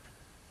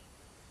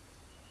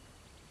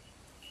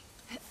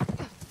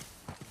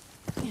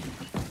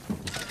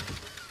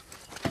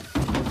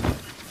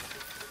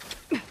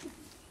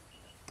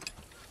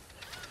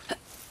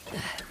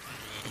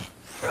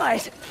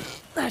 Right.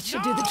 That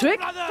should do the trick.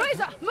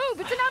 Frazer, move!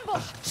 It's an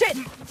ambush! Shit!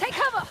 Take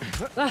cover!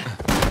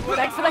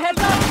 Thanks for the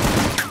heads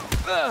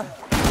up!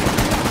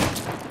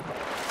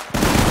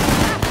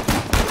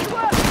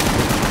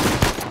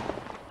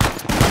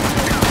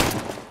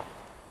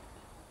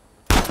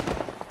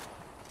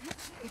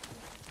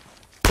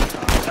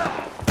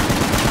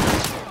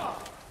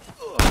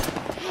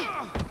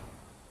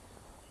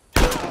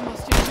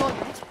 Must enjoy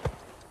it.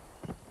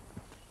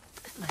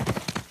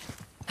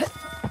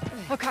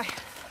 Okay,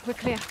 we're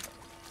clear.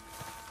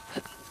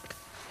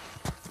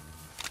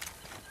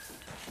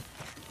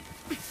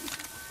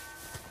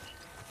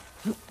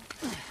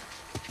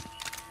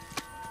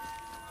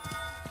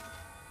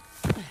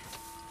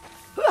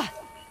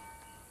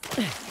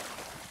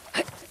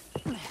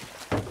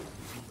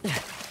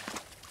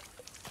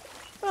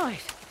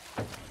 Right.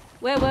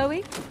 Where were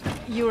we?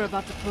 You were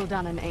about to pull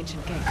down an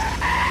ancient gate.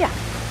 Yeah,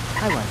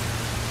 I was.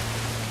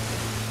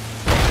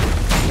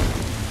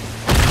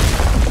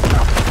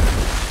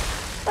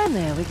 And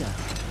there we go.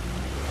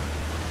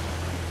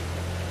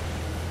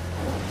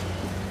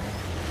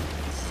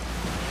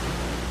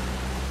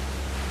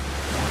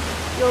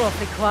 You're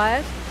awfully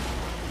quiet.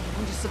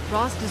 I'm just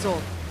surprised is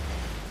all.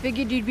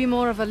 Figured you'd be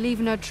more of a leave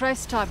no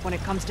trace type when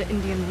it comes to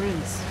Indian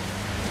ruins.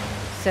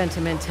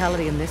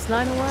 Sentimentality in this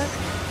line of work?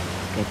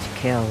 Get you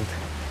killed.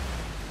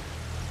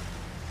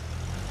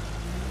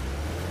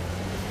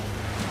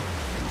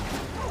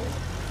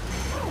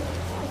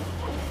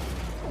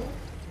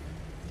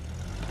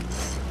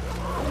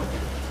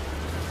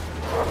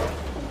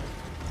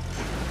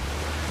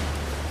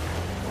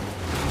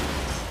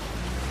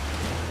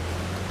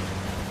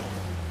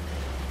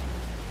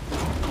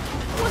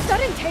 Was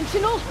that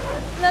intentional?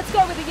 Let's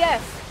go with a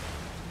yes.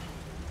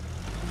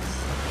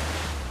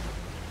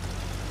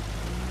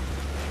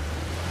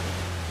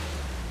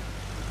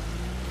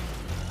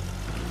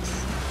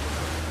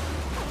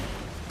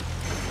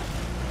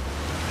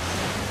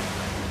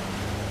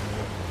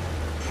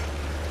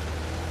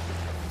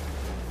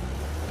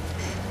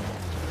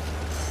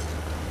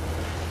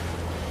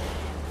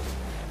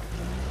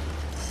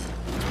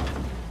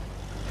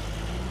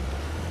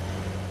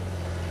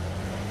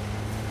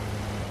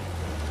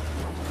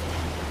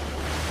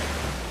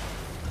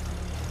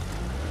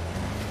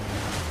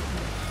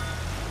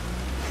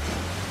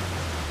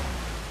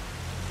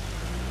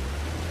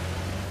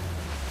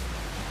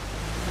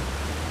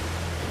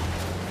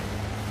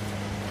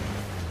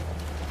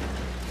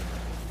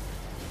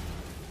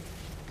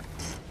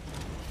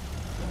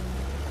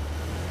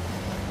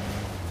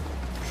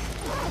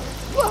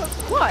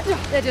 What?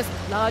 They're just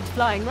large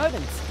flying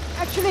rodents.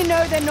 Actually,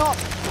 no, they're not.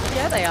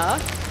 Yeah, they are.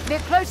 They're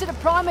closer to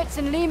primates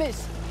and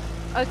lemurs.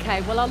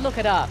 Okay, well, I'll look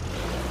it up.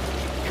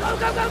 Go,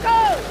 go, go,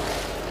 go!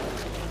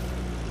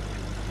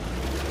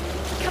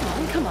 Come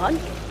on, come on.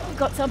 We've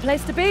got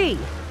someplace to be.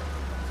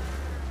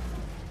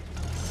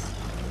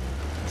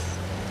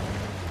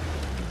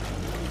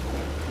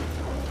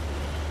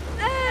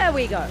 There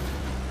we go.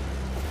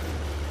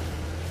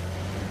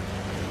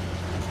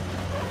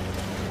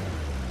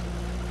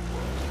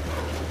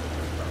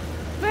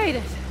 Made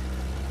it.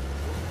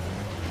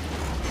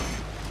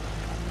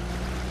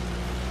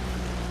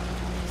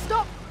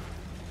 Stop!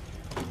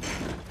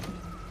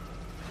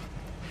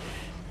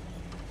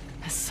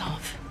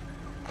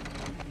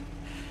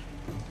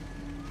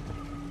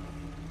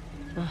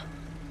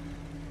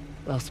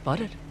 Well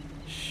spotted.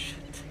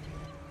 Shit.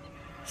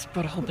 He's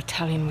brought a whole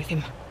battalion with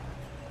him.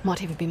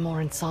 Might even be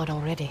more inside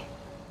already.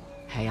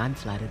 Hey, I'm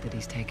flattered that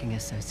he's taking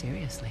us so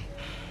seriously.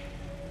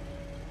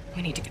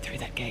 We need to get through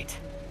that gate.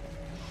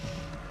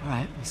 All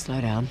right, we'll slow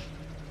down.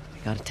 We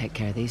gotta take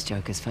care of these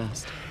jokers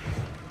first.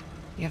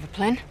 You have a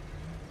plan?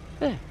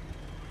 Yeah.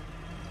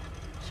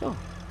 Sure.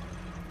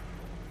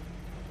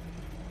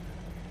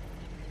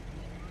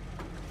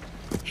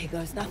 Here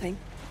goes nothing.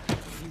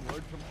 Any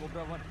word from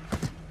Cobra 1?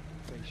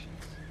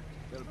 Patience.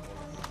 They'll call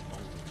it the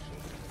Mongol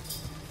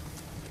soldiers.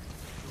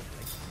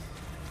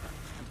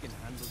 You can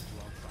handle two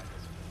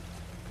outsiders.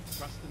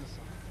 Trust in the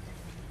sun.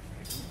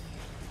 I do.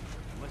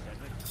 I must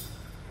admit,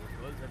 those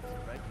girls had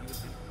survived you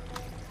with him.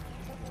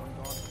 On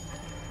God,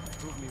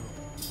 prove me wrong.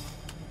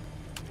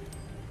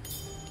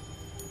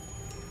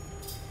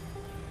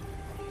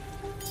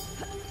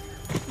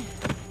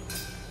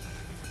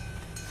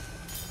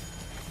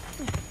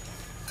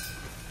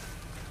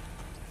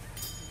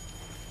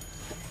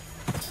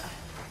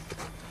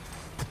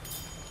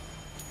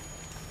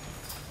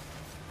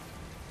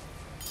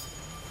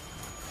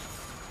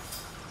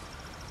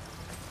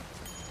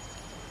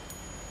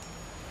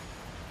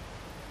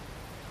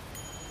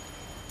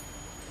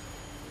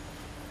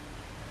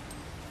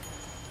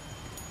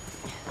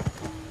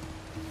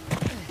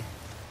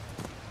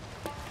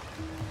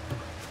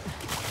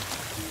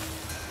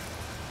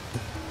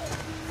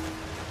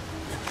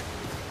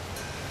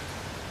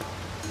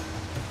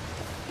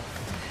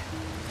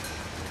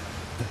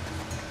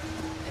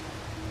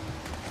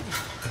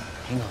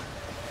 Hang on.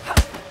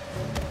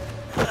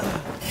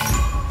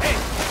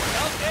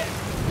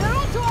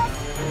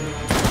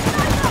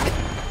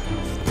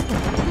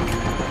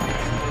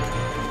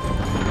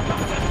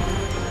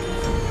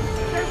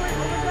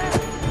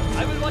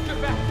 I will watch your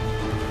back.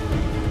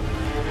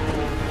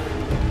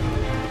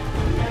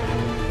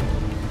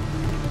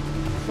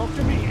 Talk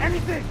to me,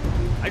 anything!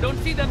 I don't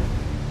see them.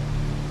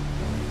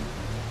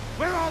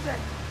 Where are they?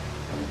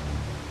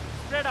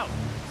 Spread out.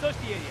 Search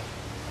the area.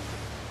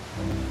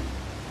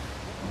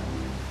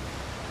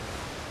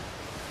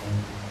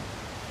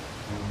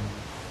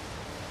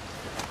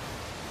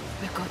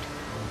 We're good.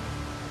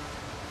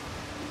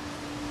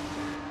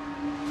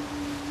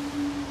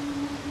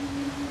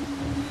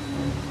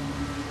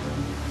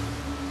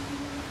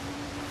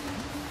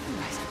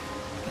 Frazer,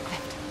 look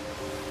left.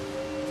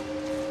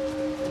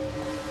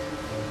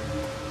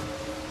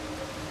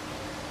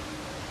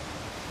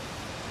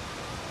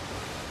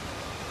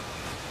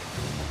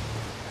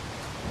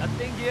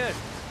 Nothing here.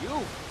 You?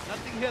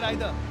 Nothing here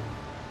either.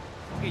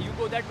 Okay, you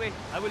go that way.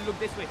 I will look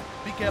this way.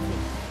 Be careful.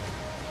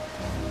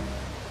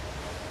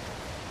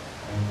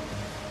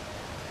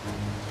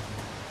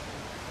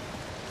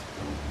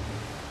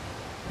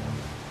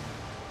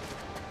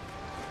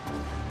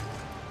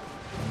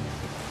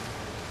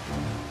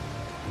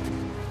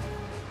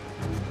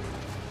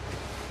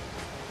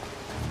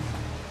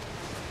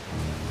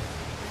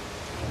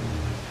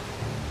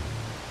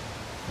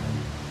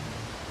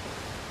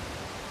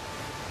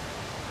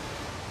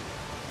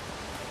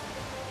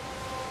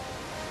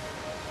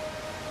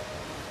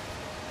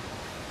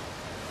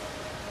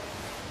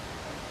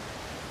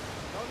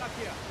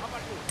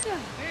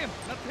 Damn,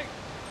 nothing.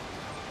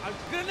 A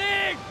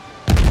grenade!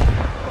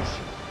 Oh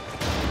shit!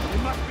 They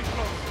must be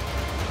close.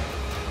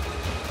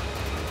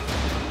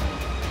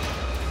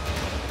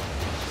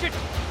 Shit!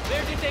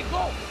 Where did they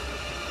go?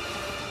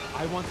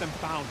 I want them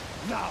found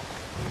now.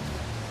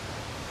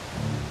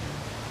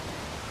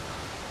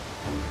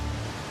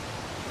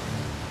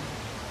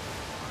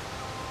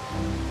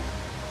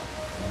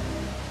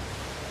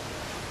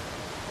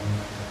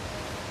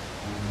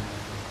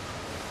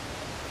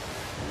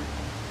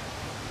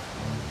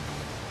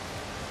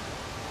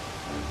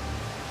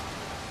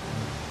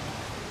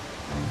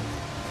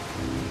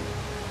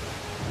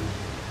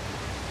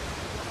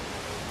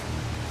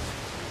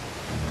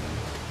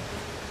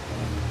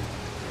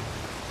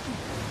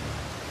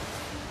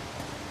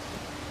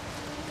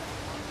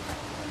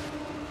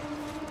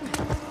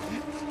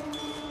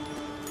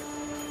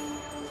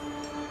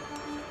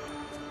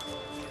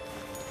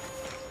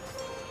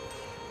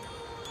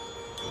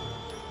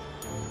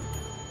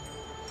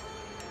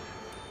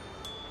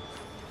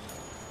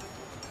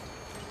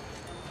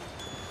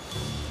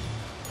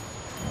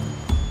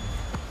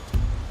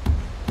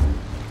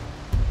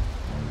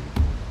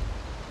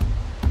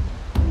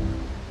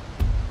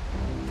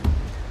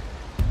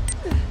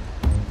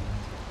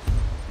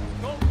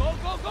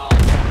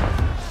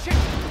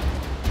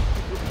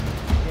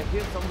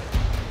 Here somewhere.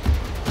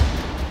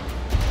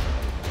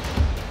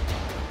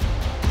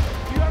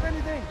 Do you have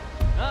anything?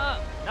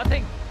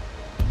 Nothing.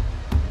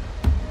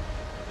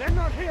 They're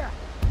not here.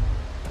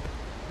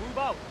 Move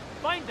out.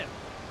 Find them.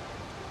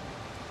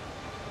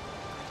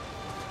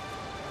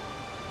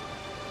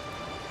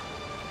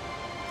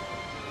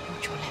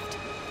 Watch your left.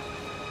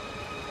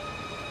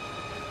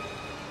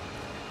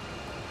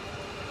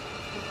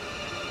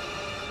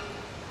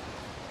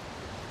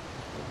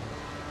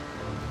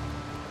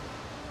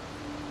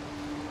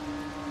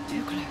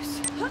 Too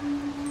close.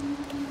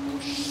 Oh,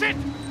 shit!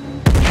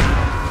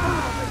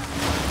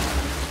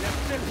 They're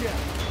still here.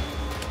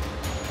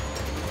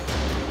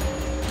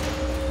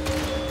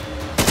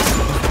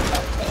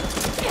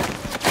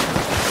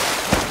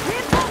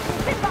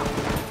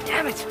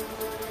 Damn it!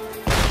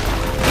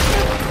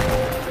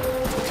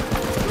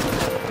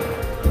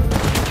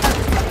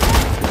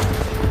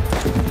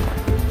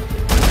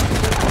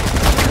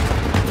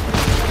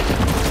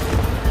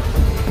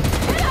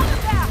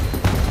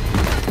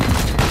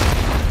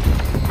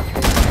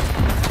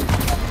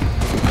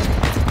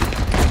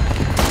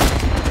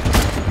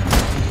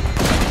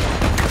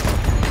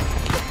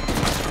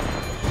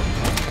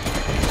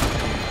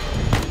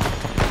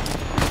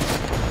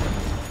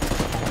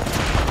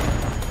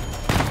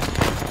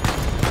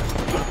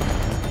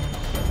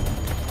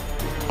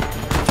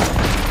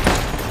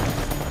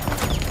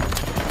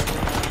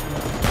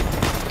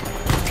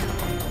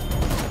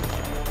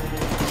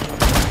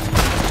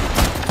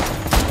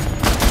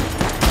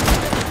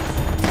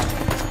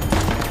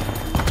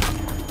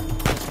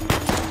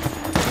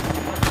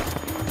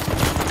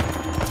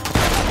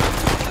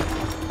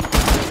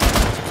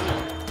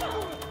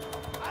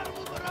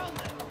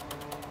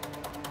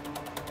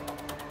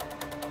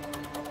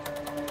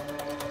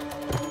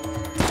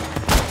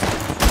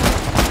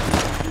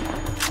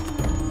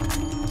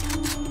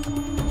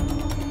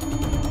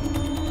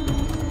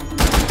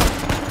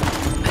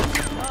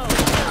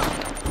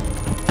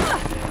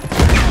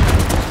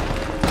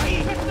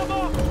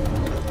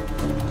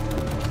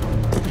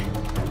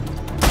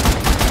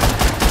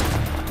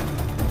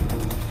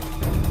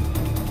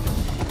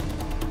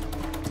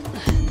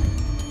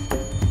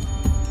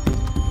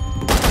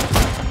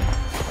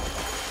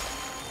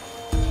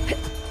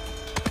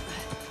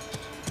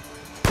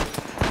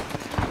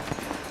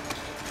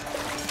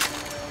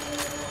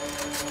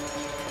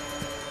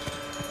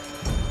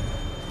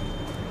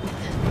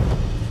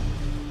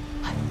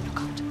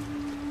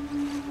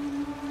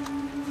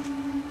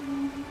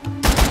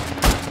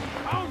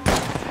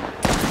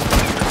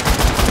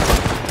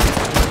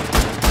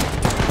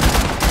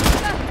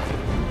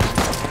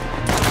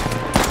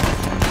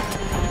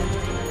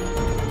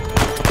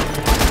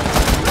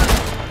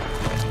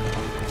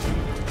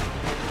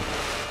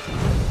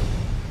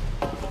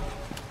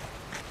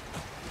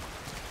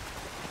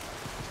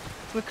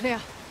 We're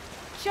clear.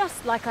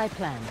 Just like I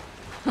planned.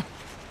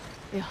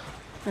 Yeah,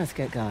 let's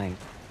get going.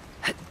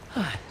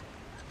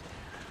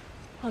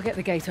 I'll get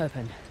the gate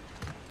open.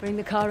 Bring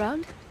the car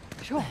round?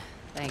 Sure.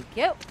 Thank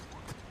you.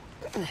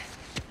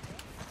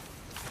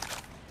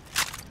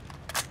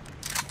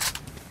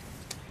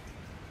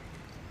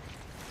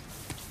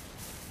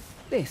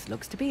 This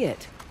looks to be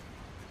it.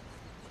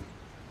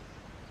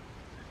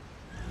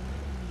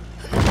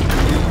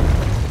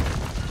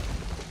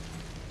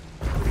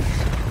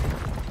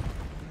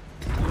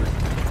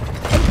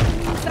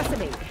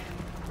 Sesame.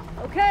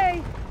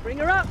 Okay, bring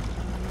her up.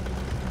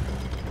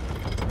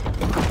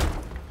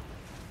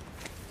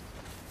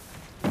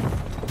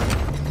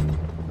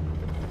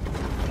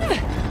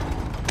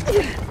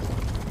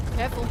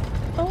 Careful.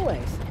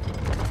 Always.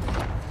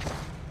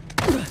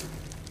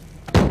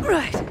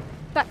 Right,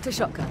 back to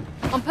shotgun.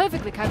 I'm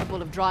perfectly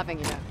capable of driving,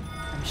 you know.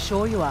 I'm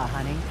sure you are,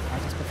 honey. I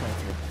just prefer to.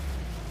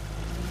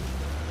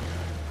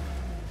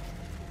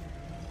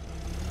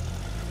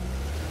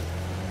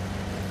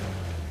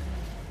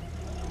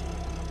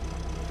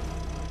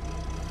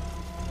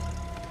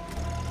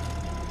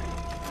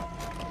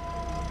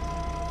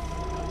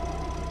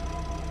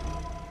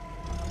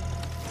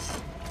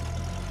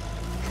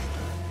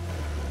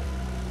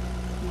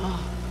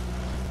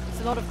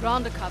 It's a lot of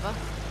ground to cover.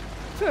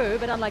 True,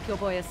 but unlike your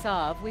boy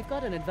Asav, we've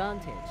got an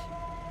advantage.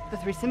 The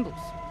 3 symbols.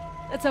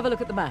 Let's have a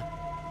look at the map.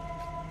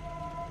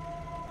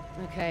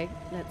 Okay,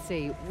 let's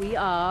see. We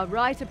are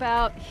right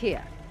about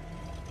here.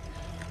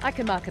 I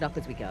can mark it up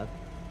as we go.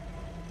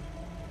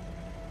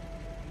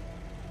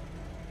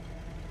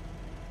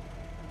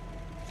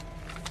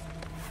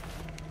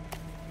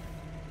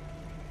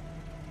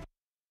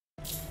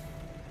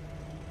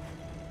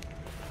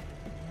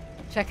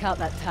 Check out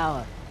that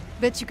tower.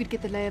 Bet you could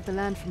get the lay of the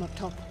land from up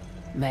top.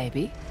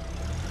 Maybe.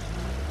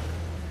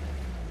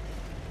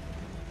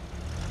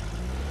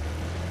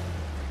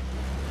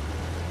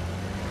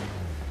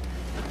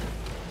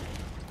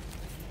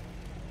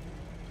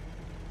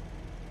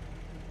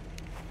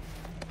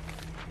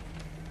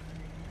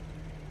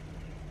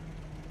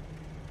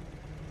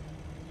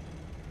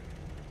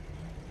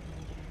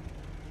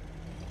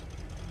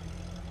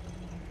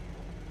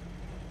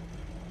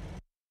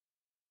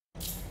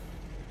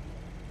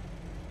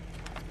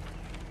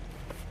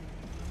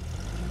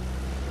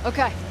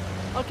 Okay,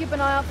 I'll keep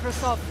an eye out for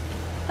Asav.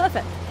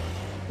 Perfect.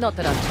 Not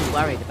that I'm too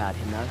worried about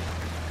him, though.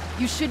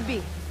 You should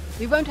be.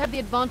 We won't have the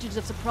advantage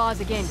of surprise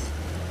again.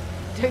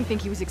 Don't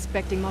think he was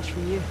expecting much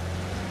from you.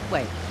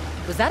 Wait,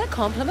 was that a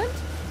compliment?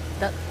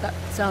 That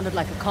sounded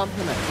like a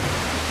compliment.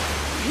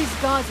 His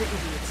guys are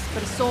idiots,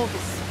 but Asav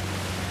is...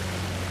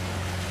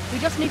 We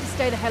just need to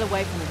stay the hell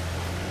away from him.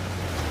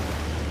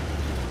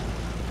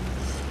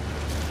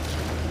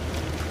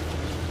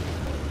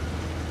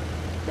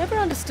 Never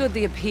understood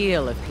the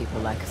appeal of people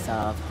like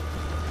Asav.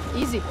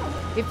 Easy.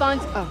 He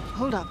finds... Oh,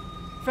 hold up.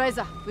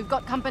 Frazer, we've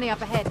got company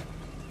up ahead.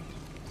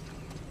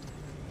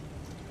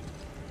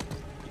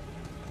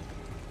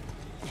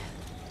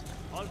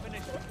 All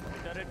finished. The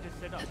turret is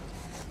set up.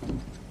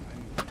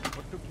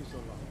 What took you so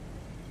long?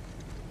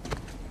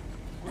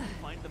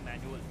 Couldn't find the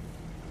manual.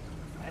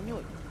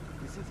 Manual.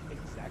 This is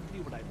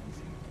exactly what I've been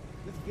saying.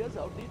 This gear's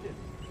outdated.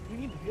 We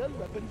need real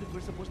weapons if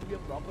we're supposed to be a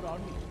proper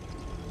army.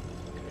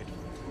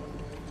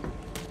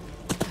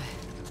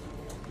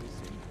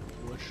 Listen,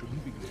 words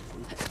shouldn't be grateful,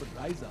 but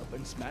rise up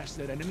and smash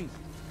their enemies.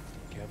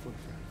 Careful,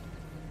 friend.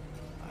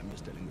 I'm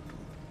just telling the truth.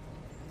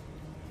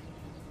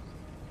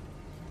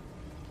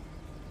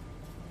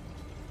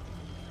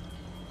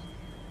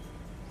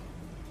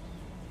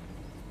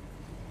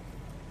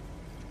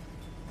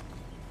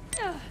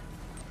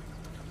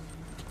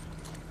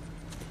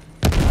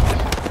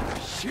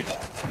 Shit!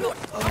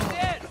 Right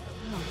there!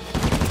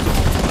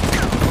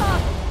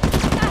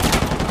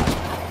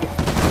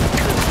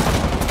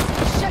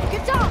 Shit,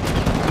 get down!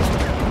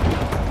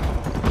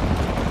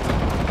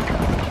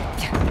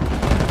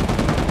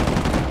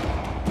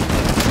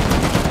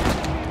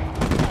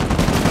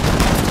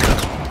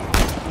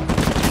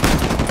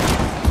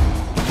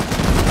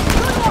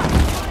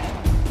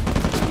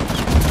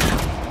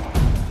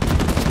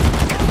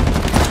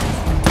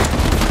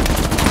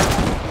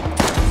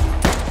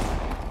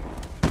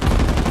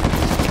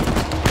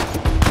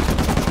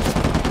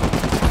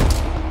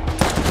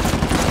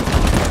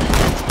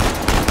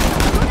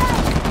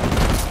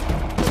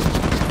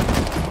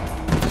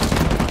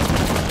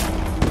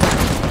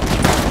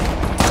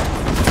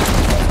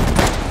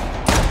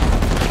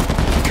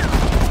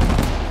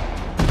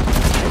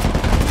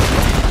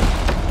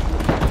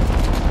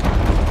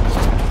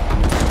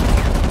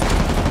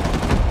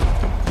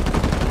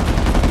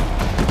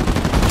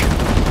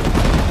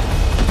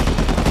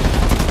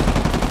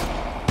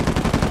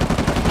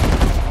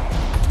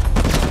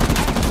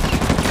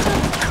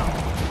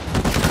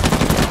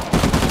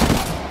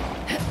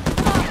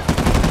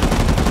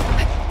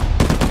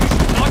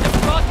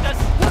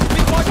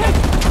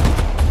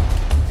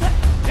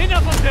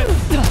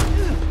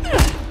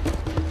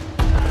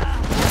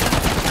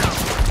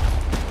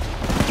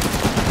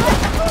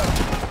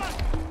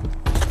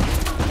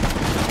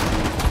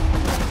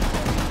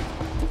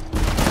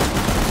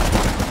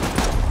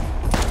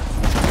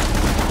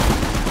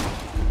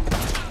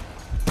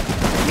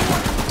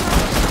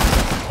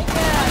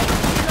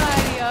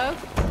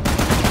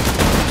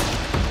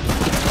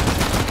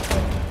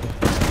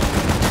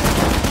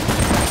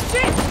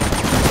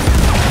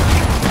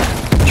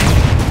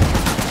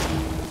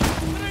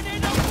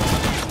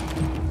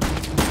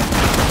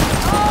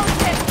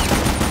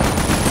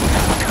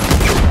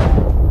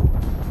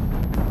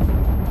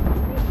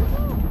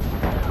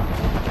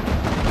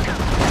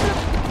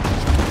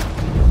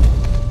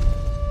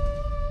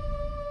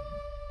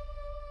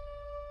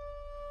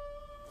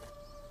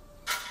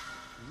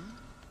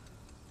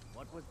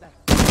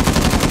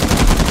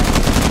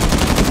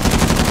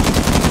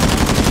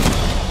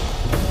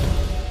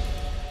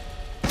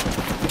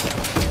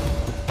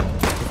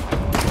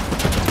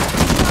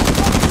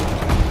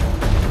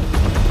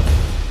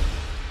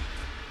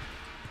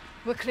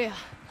 We're clear.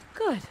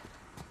 Good.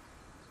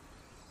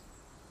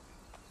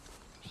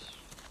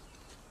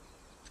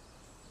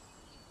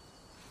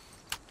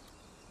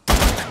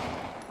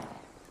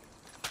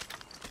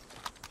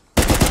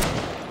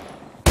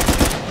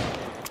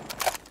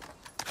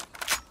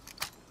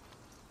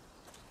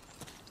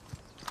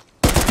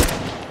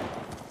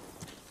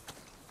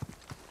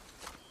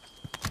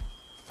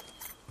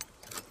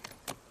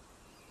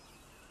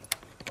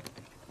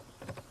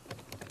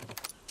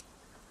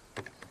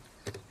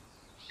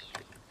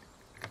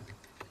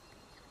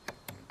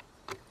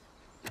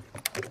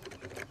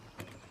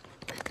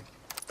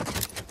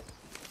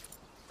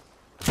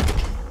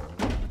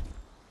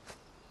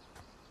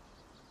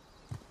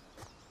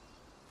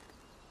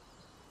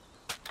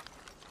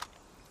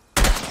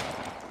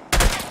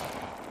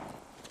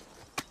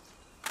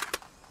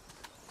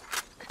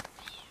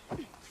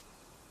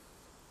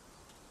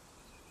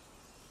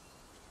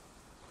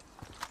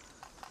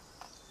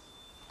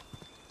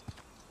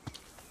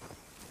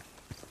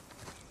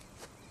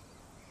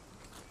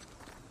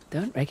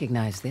 Don't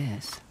recognize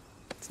this.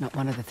 It's not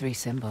one of the 3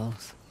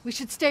 symbols. We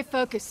should stay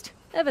focused.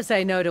 Ever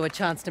say no to a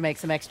chance to make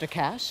some extra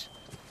cash?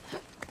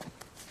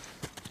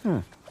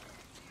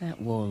 That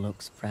wall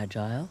looks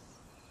fragile.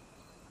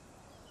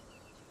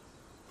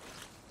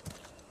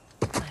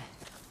 Let's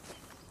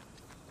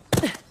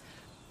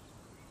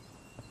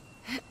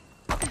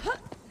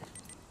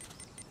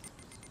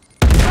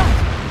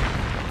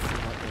see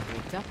what they've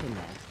rigged up in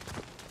there.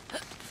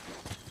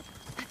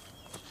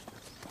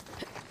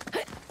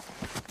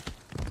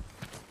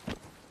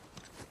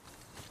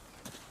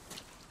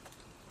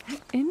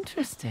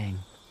 Interesting.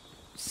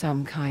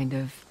 Some kind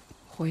of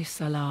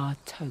Hoysala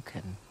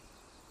token.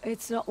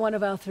 It's not one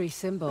of our 3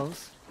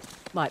 symbols.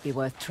 Might be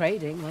worth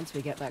trading once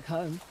we get back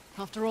home.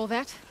 After all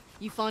that,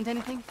 you find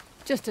anything?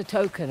 Just a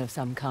token of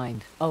some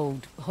kind.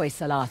 Old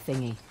Hoysala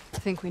thingy.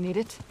 Think we need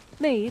it?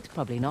 Need?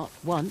 Probably not.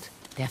 Want?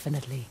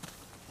 Definitely.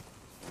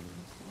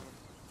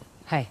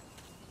 Hey,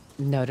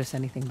 notice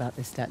anything about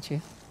this statue?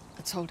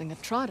 It's holding a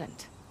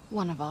trident.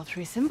 One of our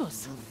 3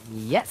 symbols.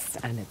 Yes,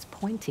 and it's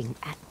pointing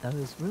at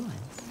those ruins.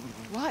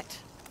 Right.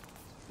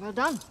 Well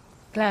done.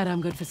 Glad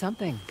I'm good for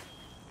something.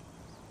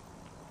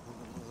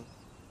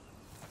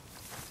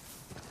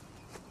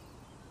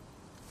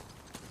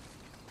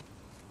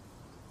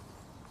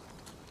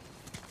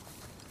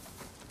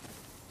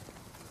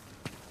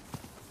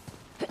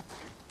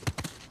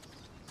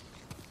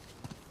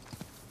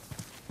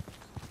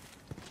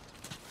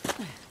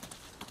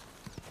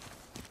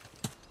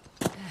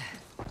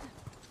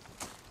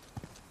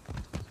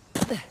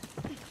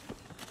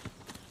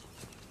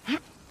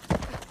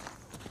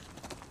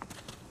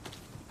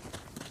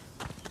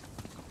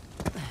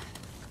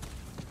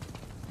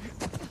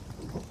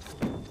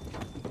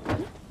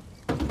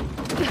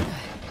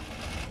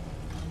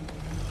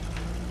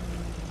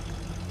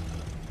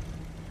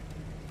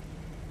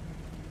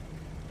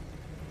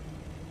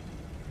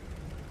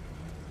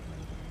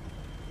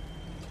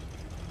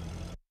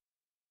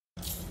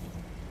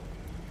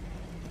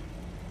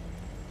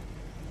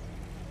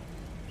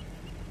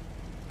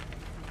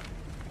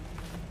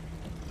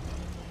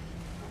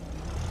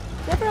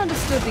 Never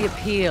understood the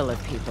appeal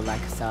of people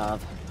like Asav.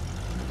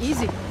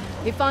 Easy.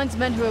 He finds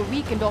men who are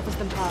weak and offers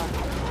them power.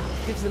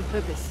 Gives them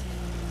purpose.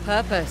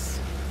 Purpose?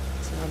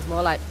 Sounds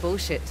more like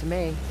bullshit to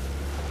me.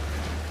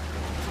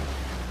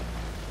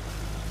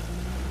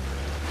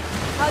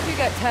 How'd you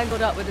get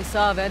tangled up with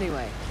Asav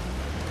anyway?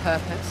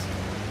 Purpose?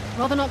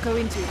 Rather not go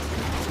into it.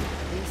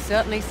 He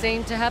certainly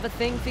seemed to have a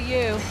thing for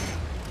you.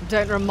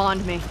 Don't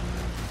remind me.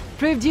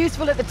 Proved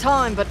useful at the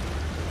time, but...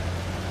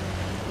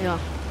 yeah.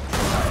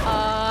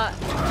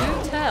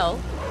 Do tell.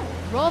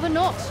 Rather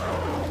not.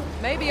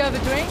 Maybe over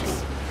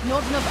drinks?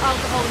 Not enough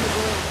alcohol in the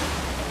world.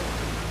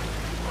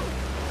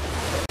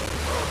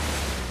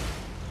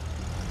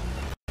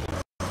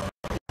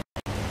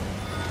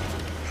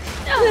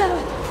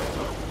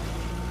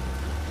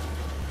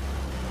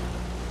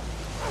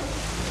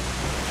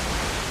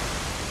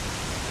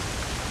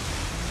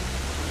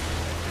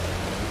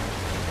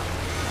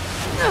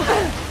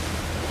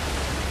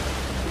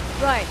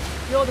 Right,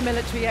 you're the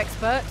military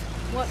expert.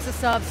 What's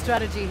Asav's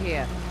strategy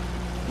here?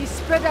 He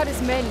spread out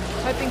his men,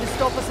 hoping to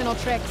stop us in our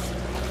tracks.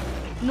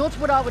 Not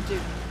what I would do.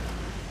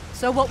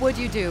 So what would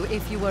you do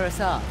if you were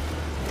Asav?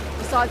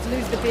 Besides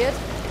lose the beard,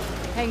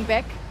 hang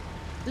back,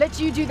 let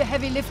you do the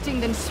heavy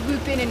lifting, then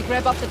swoop in and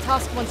grab up the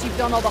tusk once you've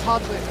done all the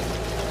hard work.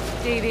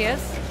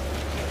 Devious?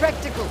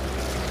 Practical.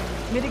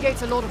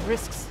 Mitigates a lot of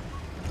risks.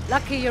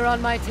 Lucky you're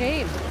on my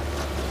team.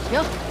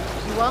 Yeah,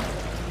 you are.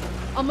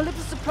 I'm a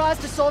little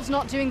surprised Asav's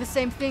not doing the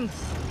same thing.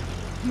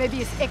 Maybe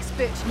his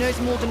expert knows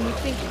more than we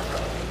think.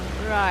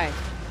 Right.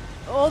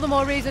 All the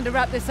more reason to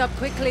wrap this up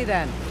quickly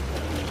then.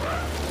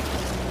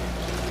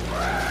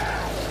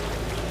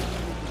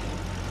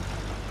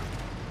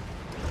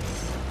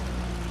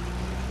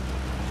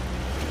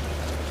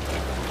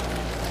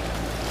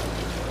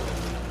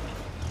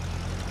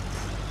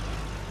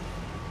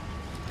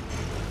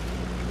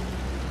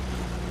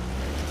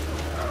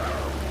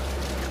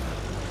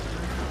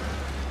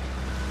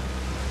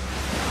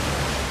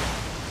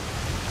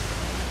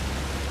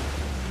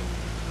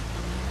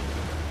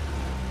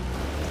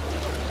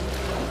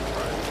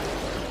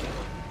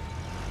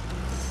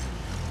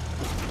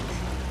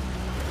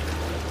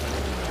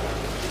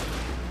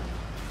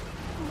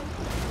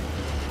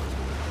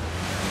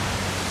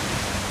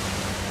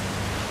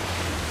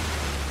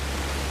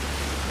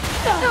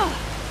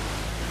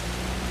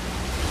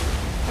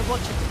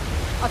 Watch it.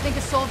 I think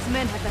Asav's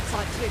men had that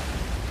side too.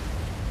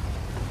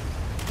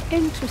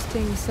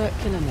 Interesting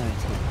circular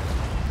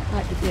motif.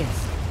 Like the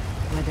disc.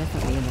 We're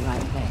definitely in the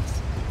right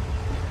place.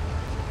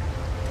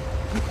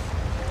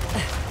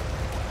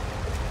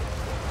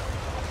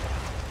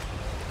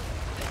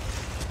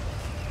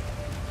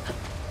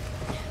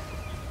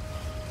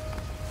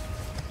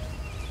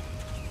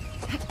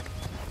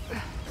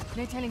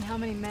 No telling how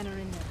many men are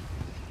in there.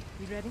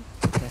 You ready?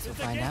 Guess we'll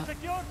find out.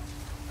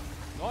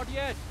 Not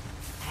yet.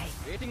 Hey,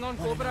 waiting on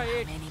wanna Cobra know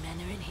 8. how many men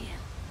are in here?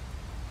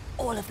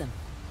 All of them.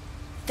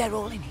 They're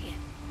all in here.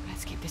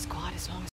 Let's keep this quiet as long as